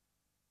is.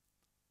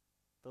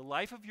 The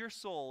life of your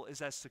soul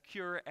is as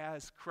secure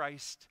as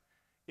Christ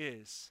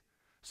is.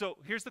 So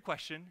here's the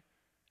question.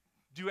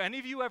 Do any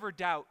of you ever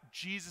doubt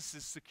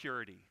Jesus'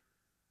 security?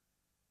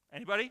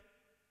 Anybody?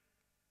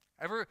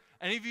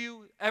 Any of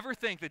you ever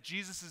think that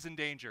Jesus is in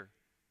danger?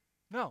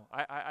 No,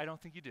 I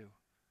don't think you do.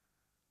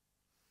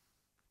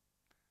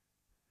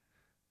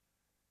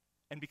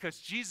 And because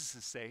Jesus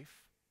is safe,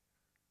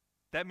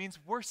 that means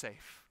we're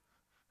safe.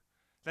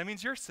 That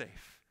means you're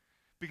safe.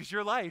 Because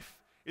your life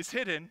is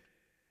hidden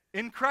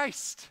in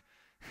Christ.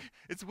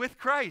 It's with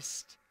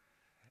Christ.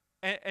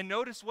 And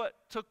notice what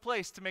took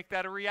place to make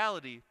that a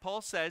reality.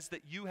 Paul says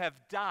that you have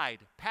died,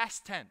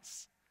 past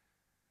tense.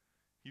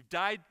 You've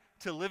died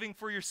to living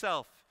for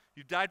yourself.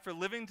 You've died for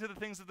living to the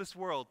things of this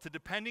world, to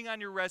depending on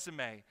your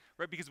resume,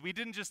 right? Because we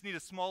didn't just need a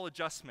small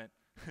adjustment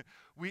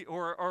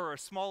or a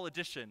small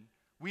addition.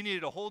 We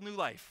needed a whole new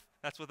life.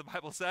 That's what the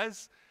Bible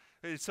says.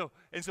 And so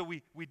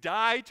we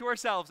die to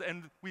ourselves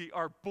and we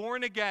are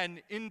born again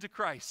into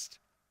Christ.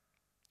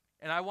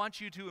 And I want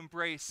you to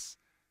embrace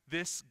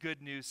this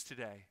good news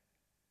today.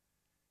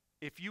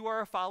 if you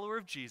are a follower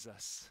of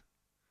Jesus,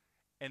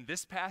 and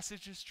this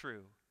passage is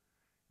true,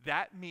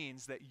 that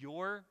means that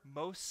your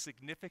most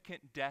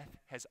significant death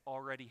has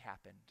already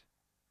happened.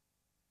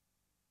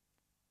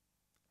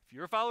 If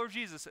you're a follower of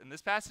Jesus, and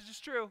this passage is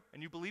true,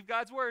 and you believe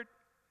God's word,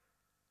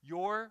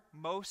 your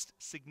most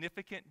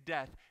significant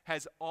death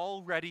has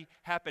already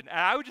happened. And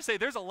I would just say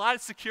there's a lot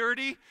of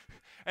security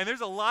and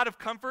there's a lot of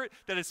comfort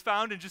that is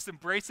found in just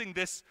embracing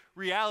this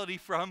reality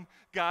from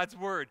God's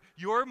word.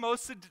 Your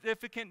most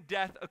significant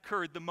death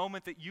occurred the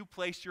moment that you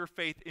placed your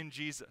faith in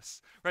Jesus.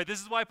 Right?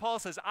 This is why Paul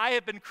says, I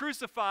have been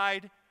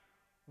crucified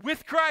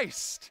with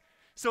Christ.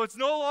 So it's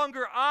no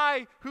longer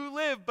I who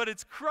live, but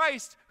it's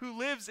Christ who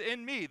lives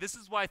in me. This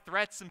is why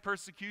threats and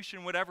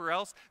persecution, whatever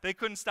else, they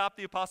couldn't stop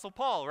the Apostle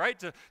Paul, right?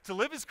 To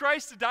live is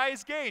Christ, to die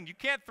is gain. You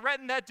can't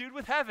threaten that dude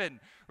with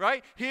heaven,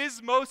 right?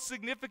 His most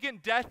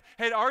significant death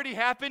had already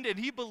happened, and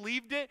he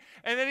believed it,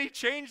 and then he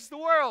changed the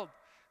world.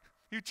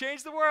 He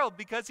changed the world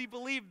because he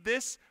believed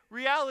this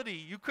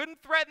reality. You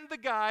couldn't threaten the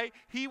guy.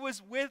 He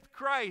was with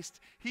Christ.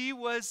 He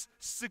was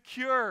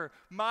secure.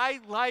 My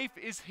life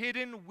is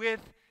hidden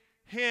with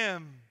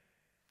him.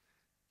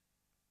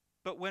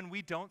 But when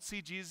we don't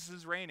see Jesus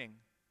as reigning,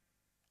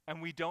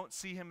 and we don't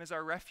see him as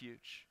our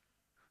refuge,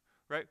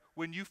 right?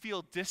 When you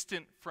feel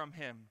distant from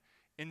him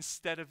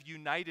instead of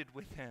united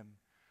with him,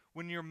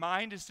 when your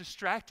mind is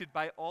distracted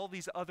by all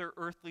these other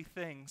earthly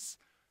things,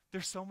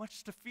 there's so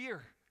much to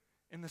fear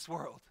in this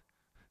world.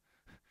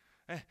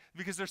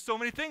 Because there's so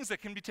many things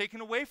that can be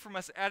taken away from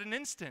us at an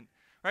instant,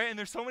 right? And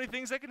there's so many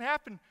things that can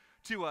happen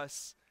to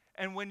us.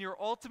 And when your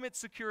ultimate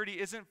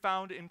security isn't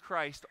found in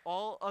Christ,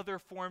 all other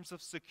forms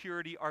of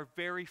security are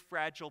very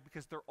fragile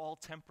because they're all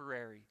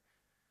temporary.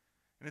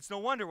 And it's no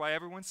wonder why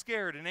everyone's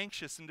scared and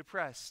anxious and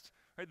depressed.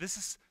 Right? This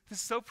is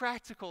so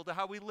practical to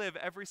how we live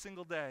every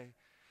single day.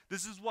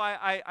 This is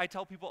why I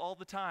tell people all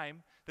the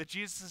time that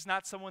Jesus is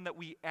not someone that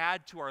we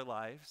add to our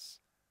lives.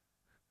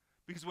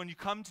 Because when you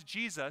come to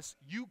Jesus,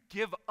 you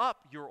give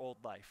up your old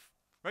life.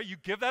 Right? You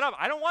give that up.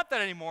 I don't want that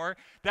anymore.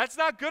 That's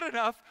not good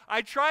enough.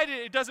 I tried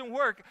it. It doesn't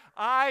work.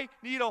 I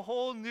need a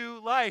whole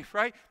new life,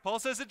 right? Paul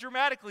says it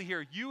dramatically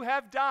here. You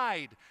have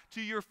died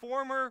to your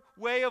former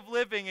way of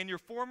living and your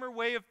former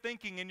way of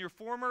thinking and your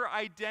former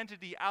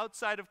identity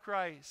outside of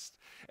Christ.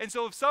 And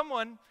so if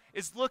someone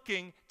is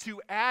looking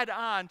to add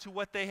on to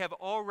what they have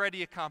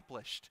already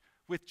accomplished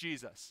with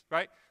Jesus,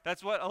 right?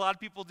 That's what a lot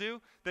of people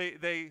do.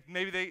 They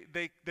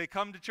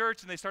come to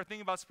church and they start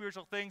thinking about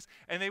spiritual things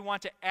and they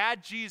want to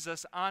add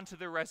Jesus onto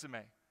their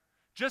resume.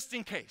 Just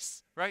in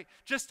case, right?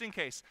 Just in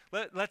case.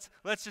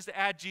 Let's just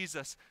add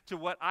Jesus to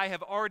what I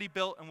have already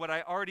built and what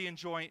I already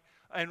enjoy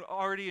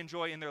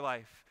in their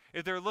life.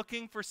 If they're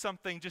looking for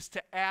something just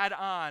to add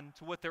on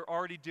to what they're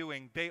already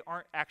doing, they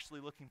aren't actually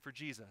looking for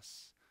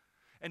Jesus.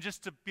 And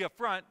just to be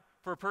upfront,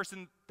 for a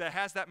person that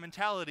has that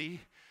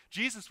mentality,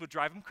 Jesus would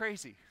drive them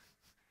crazy.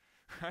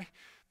 Right?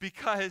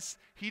 Because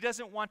he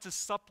doesn't want to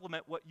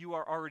supplement what you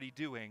are already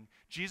doing.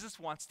 Jesus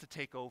wants to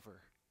take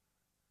over.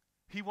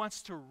 He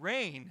wants to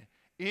reign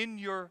in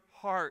your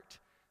heart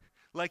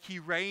like he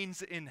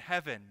reigns in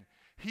heaven.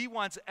 He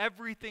wants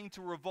everything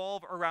to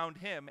revolve around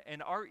him,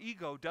 and our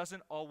ego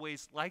doesn't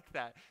always like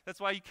that.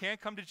 That's why you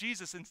can't come to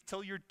Jesus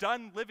until you're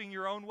done living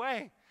your own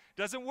way.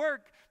 Doesn't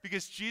work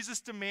because Jesus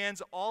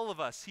demands all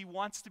of us. He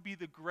wants to be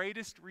the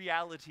greatest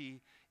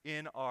reality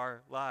in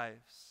our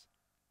lives.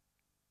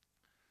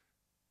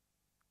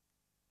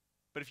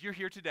 But if you're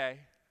here today,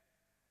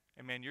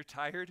 and man, you're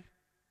tired,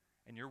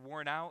 and you're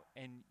worn out,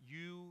 and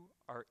you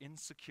are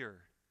insecure,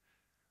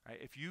 right?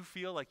 If you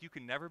feel like you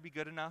can never be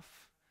good enough,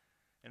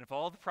 and if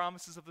all the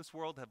promises of this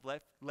world have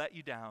let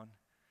you down,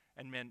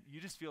 and man,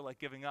 you just feel like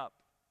giving up,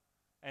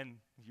 and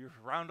you're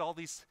around all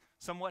these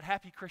somewhat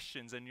happy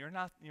Christians, and you're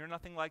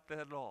nothing like that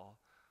at all.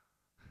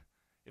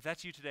 If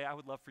that's you today, I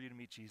would love for you to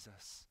meet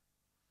Jesus.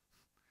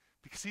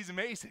 Because he's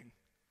amazing.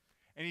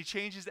 And he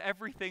changes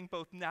everything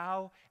both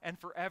now and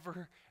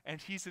forever, and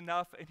he's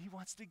enough, and he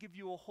wants to give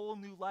you a whole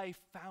new life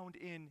found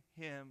in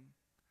him.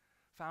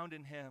 Found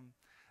in him.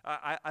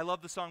 I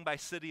love the song by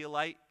City of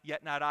Light,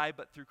 Yet Not I,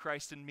 But Through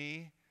Christ in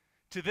Me.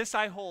 To this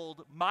I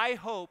hold, my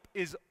hope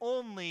is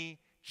only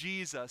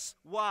Jesus.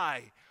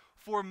 Why?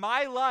 For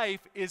my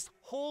life is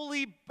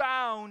wholly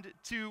bound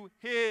to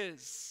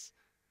his.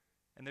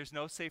 And there's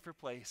no safer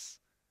place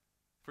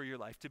for your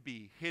life to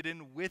be,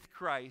 hidden with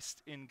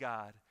Christ in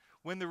God.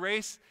 When the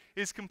race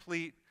is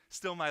complete,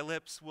 still my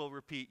lips will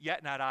repeat,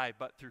 yet not I,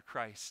 but through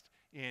Christ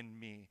in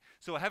me.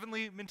 So a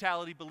heavenly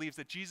mentality believes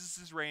that Jesus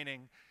is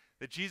reigning,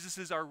 that Jesus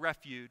is our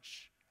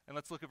refuge. And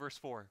let's look at verse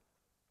 4.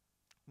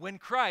 When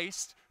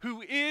Christ,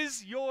 who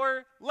is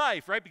your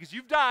life, right? Because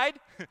you've died,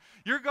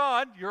 you're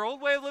gone, your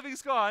old way of living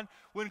is gone.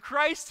 When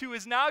Christ, who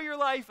is now your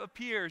life,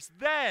 appears,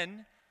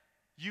 then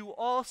you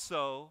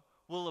also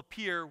will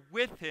appear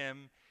with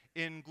him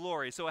in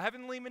glory. So a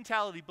heavenly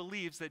mentality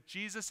believes that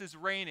Jesus is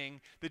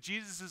reigning, that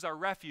Jesus is our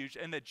refuge,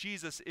 and that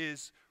Jesus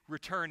is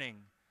returning.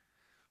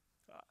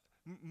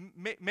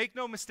 Make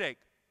no mistake,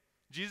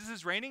 Jesus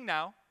is reigning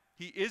now.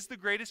 He is the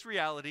greatest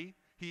reality.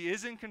 He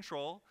is in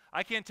control.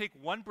 I can't take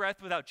one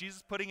breath without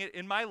Jesus putting it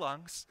in my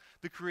lungs.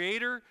 The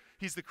creator,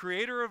 he's the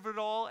creator of it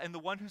all and the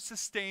one who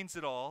sustains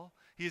it all.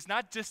 He is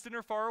not distant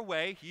or far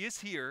away. He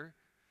is here.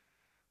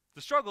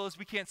 The struggle is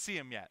we can't see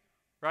him yet,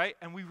 right?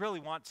 And we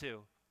really want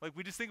to. Like,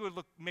 we just think it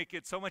would make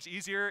it so much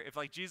easier if,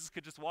 like, Jesus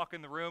could just walk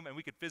in the room and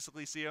we could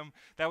physically see him.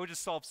 That would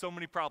just solve so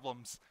many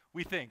problems,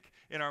 we think,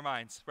 in our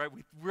minds, right?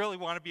 We really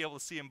want to be able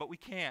to see him, but we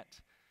can't,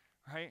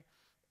 right?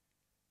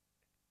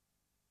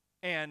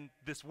 And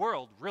this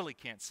world really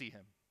can't see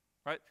him,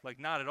 right? Like,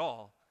 not at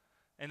all.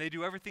 And they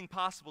do everything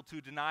possible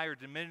to deny or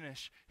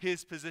diminish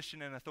his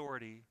position and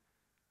authority.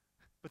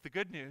 But the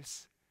good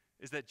news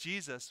is that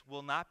Jesus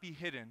will not be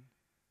hidden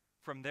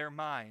from their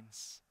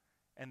minds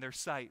and their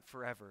sight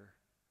forever.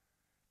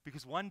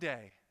 Because one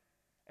day,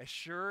 as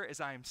sure as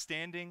I am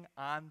standing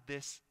on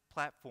this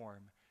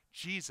platform,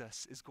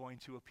 Jesus is going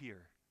to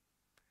appear.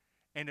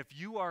 And if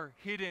you are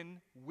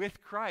hidden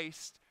with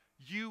Christ,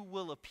 you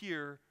will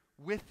appear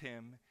with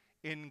him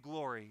in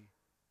glory.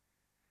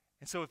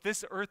 And so if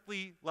this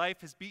earthly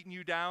life has beaten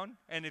you down,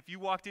 and if you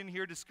walked in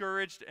here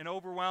discouraged and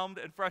overwhelmed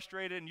and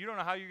frustrated, and you don't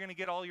know how you're going to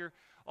get all your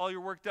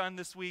work done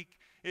this week,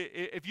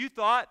 if you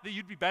thought that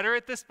you'd be better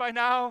at this by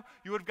now,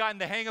 you would have gotten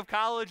the hang of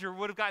college or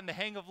would have gotten the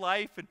hang of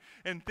life,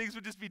 and things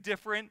would just be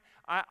different,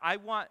 I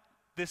want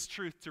this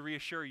truth to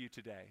reassure you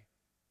today,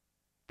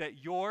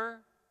 that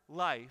your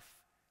life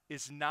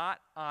is not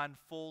on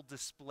full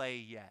display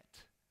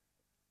yet.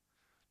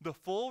 The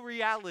full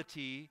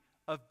reality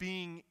of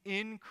being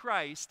in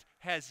Christ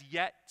has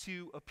yet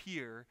to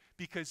appear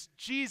because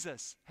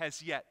Jesus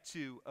has yet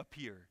to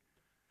appear.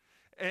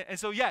 And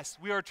so, yes,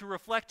 we are to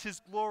reflect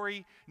his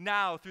glory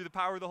now through the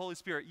power of the Holy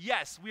Spirit.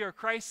 Yes, we are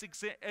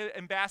Christ's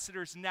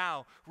ambassadors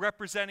now,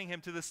 representing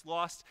him to this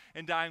lost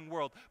and dying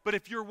world. But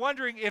if you're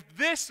wondering if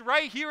this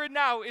right here and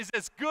now is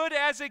as good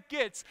as it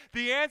gets,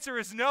 the answer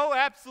is no,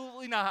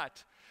 absolutely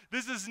not.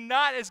 This is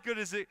not as good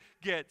as it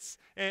gets.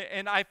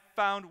 And I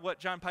found what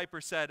John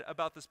Piper said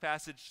about this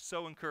passage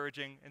so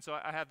encouraging, and so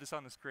I have this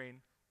on the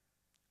screen.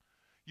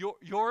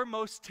 Your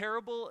most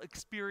terrible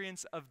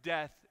experience of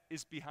death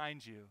is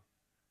behind you,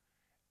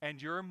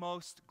 and your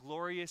most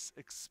glorious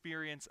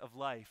experience of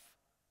life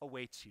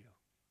awaits you.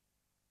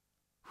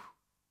 Whew.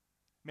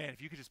 Man,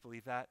 if you could just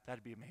believe that,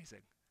 that'd be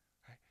amazing.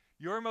 Right?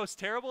 Your most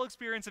terrible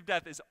experience of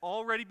death is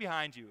already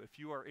behind you if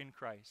you are in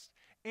Christ.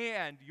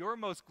 And your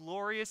most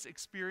glorious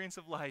experience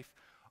of life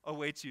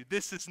awaits you.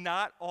 This is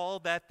not all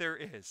that there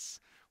is.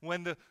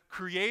 When the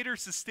creator,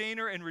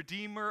 sustainer, and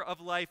redeemer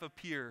of life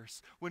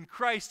appears, when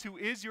Christ, who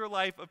is your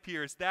life,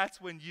 appears,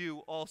 that's when you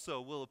also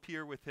will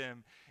appear with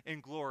him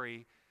in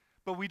glory.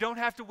 But we don't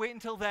have to wait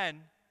until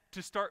then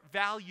to start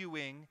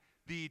valuing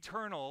the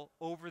eternal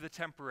over the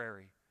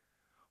temporary.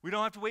 We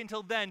don't have to wait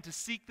until then to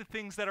seek the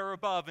things that are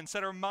above and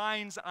set our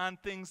minds on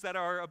things that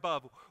are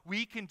above.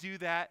 We can do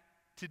that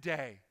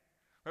today.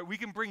 Right? We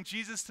can bring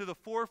Jesus to the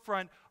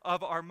forefront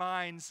of our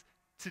minds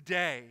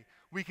today.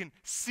 We can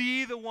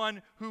see the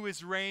one who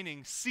is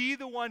reigning, see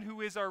the one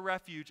who is our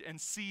refuge,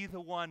 and see the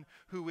one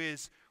who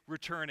is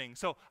returning.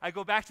 So I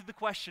go back to the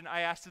question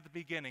I asked at the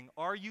beginning.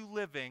 Are you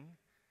living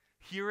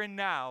here and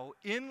now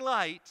in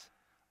light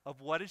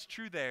of what is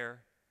true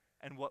there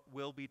and what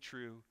will be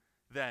true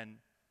then?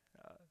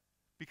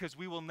 Because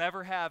we will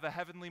never have a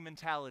heavenly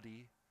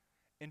mentality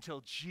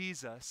until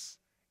Jesus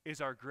is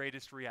our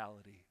greatest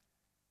reality.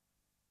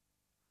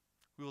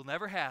 We will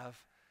never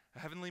have a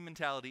heavenly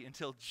mentality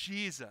until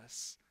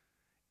Jesus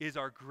is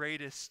our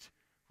greatest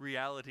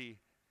reality,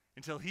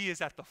 until he is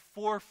at the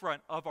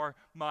forefront of our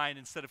mind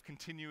instead of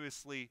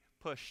continuously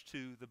pushed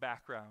to the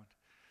background.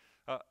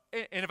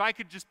 And if I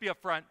could just be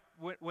upfront,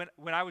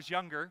 when I was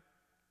younger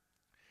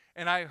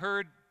and I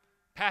heard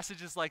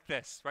passages like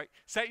this, right?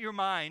 Set your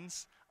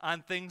minds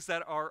on things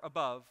that are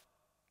above.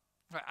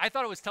 Right? I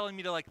thought it was telling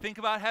me to think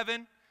about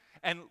heaven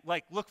and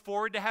look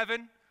forward to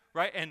heaven.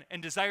 Right,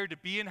 and desire to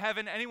be in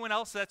heaven. Anyone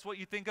else, that's what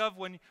you think of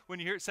when you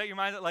hear set your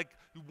mind that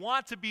you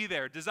want to be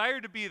there, desire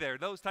to be there,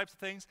 those types of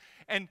things.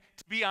 And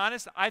to be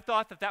honest, I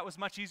thought that was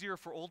much easier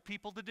for old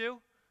people to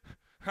do,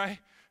 right?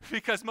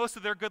 Because most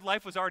of their good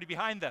life was already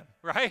behind them,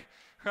 right?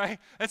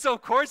 And so,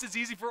 of course, it's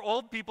easy for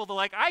old people to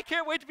I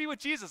can't wait to be with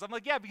Jesus. I'm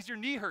like, yeah, because your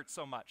knee hurts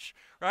so much,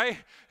 right?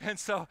 And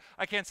so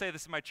I can't say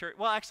this in my church.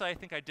 Well, actually, I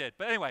think I did.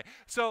 But anyway,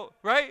 so,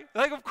 right?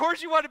 Of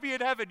course you want to be in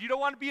heaven. You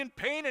don't want to be in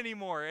pain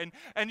anymore.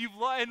 And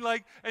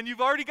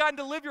you've already gotten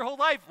to live your whole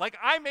life.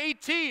 I'm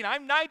 18,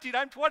 I'm 19,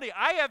 I'm 20.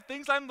 I have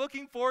things I'm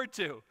looking forward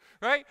to,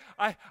 right?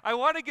 I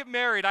want to get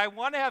married. I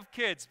want to have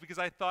kids because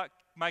I thought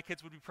my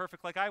kids would be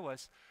perfect like I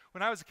was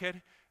when I was a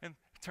kid. And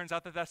turns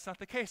out that that's not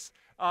the case.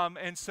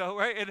 And so,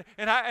 right,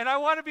 and I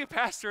want to be a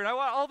pastor, and I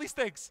want all these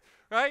things,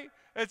 right?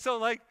 And so,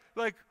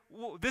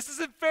 this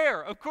isn't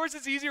fair. Of course,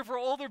 it's easier for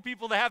older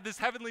people to have this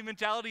heavenly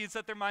mentality and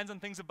set their minds on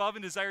things above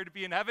and desire to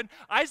be in heaven.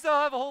 I still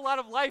have a whole lot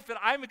of life that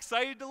I'm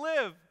excited to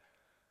live.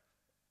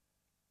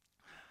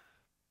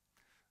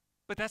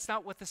 But that's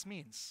not what this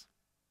means.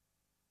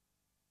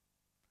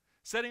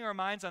 Setting our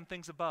minds on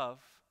things above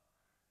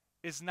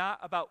is not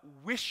about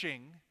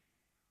wishing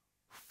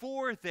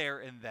for there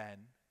and then.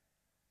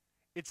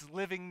 It's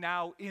living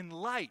now in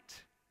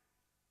light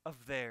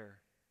of there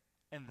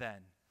and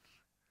then.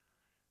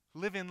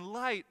 Live in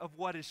light of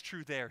what is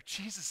true there.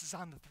 Jesus is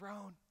on the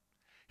throne.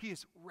 He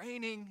is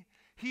reigning.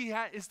 He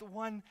is the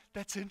one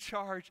that's in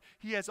charge.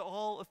 He has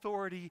all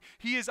authority.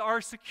 He is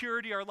our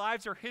security. Our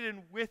lives are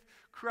hidden with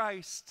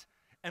Christ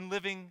and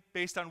living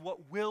based on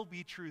what will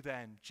be true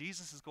then.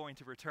 Jesus is going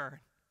to return.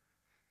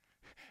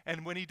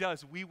 And when he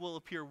does, we will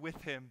appear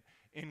with him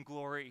in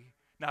glory,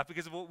 not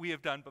because of what we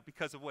have done, but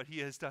because of what he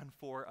has done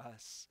for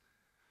us.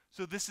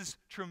 So this is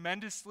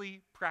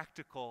tremendously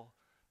practical,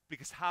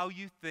 because how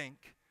you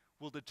think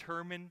will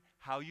determine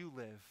how you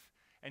live,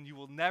 and you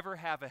will never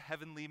have a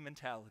heavenly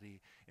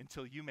mentality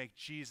until you make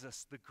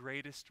Jesus the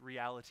greatest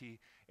reality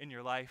in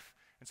your life.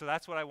 And so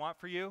that's what I want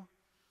for you.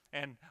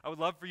 And I would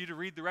love for you to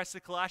read the rest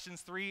of Colossians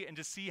 3 and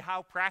to see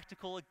how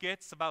practical it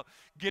gets about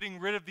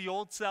getting rid of the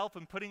old self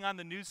and putting on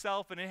the new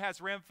self. And it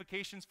has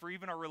ramifications for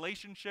even our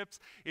relationships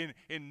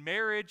in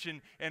marriage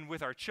and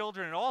with our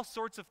children and all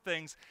sorts of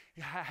things.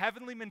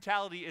 Heavenly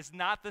mentality is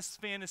not this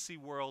fantasy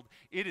world.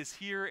 It is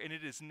here and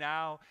it is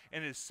now,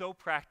 and it is so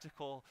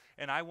practical.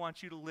 And I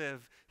want you to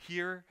live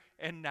here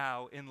and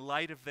now in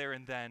light of there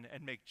and then,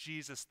 and make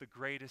Jesus the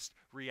greatest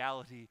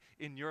reality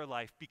in your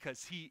life,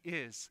 because he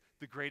is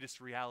the greatest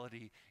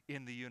reality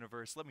in the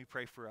universe. Let me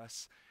pray for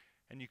us,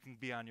 and you can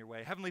be on your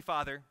way. Heavenly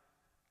Father,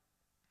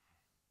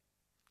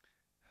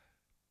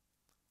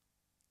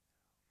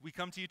 we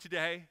come to you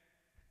today,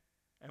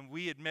 and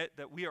we admit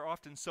that we are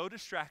often so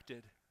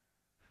distracted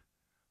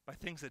by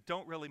things that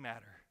don't really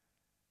matter.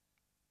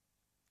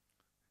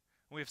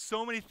 We have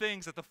so many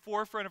things at the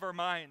forefront of our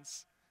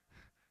minds.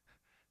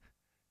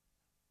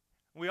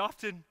 We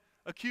often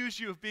accuse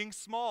you of being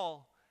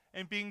small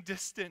and being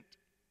distant.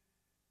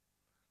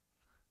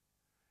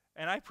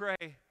 And I pray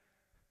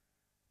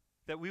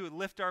that we would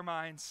lift our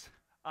minds'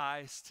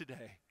 eyes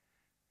today,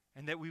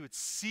 and that we would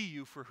see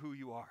you for who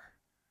you are.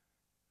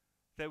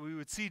 That we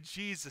would see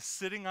Jesus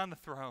sitting on the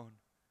throne.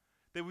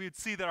 That we would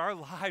see that our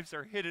lives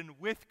are hidden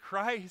with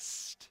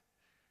Christ.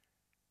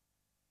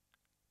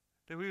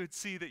 That we would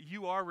see that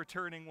you are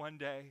returning one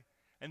day,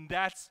 and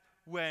that's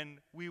when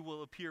we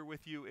will appear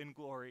with you in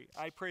glory.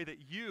 I pray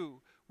that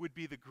you would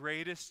be the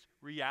greatest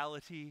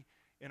reality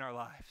in our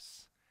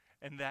lives,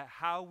 and that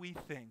how we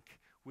think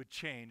would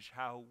change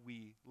how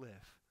we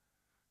live.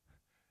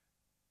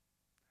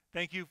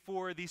 Thank you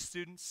for these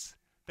students.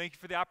 Thank you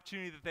for the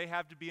opportunity that they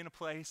have to be in a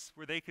place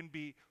where they can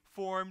be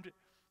formed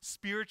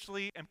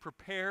spiritually and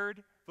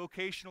prepared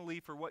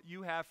vocationally for what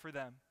you have for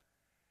them.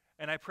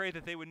 And I pray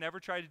that they would never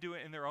try to do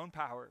it in their own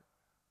power,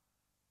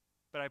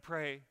 but I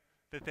pray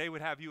that they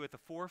would have you at the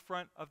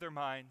forefront of their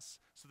minds,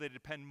 so they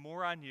depend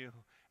more on you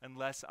and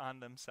less on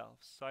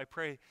themselves. So I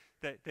pray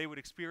that they would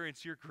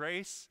experience your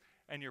grace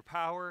and your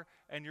power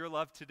and your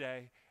love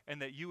today,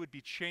 and that you would be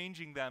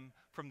changing them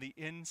from the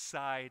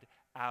inside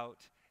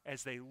out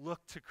as they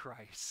look to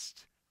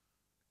Christ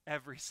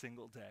every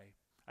single day.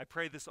 I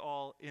pray this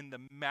all in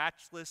the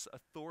matchless,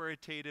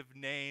 authoritative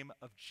name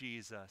of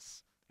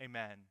Jesus.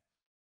 Amen.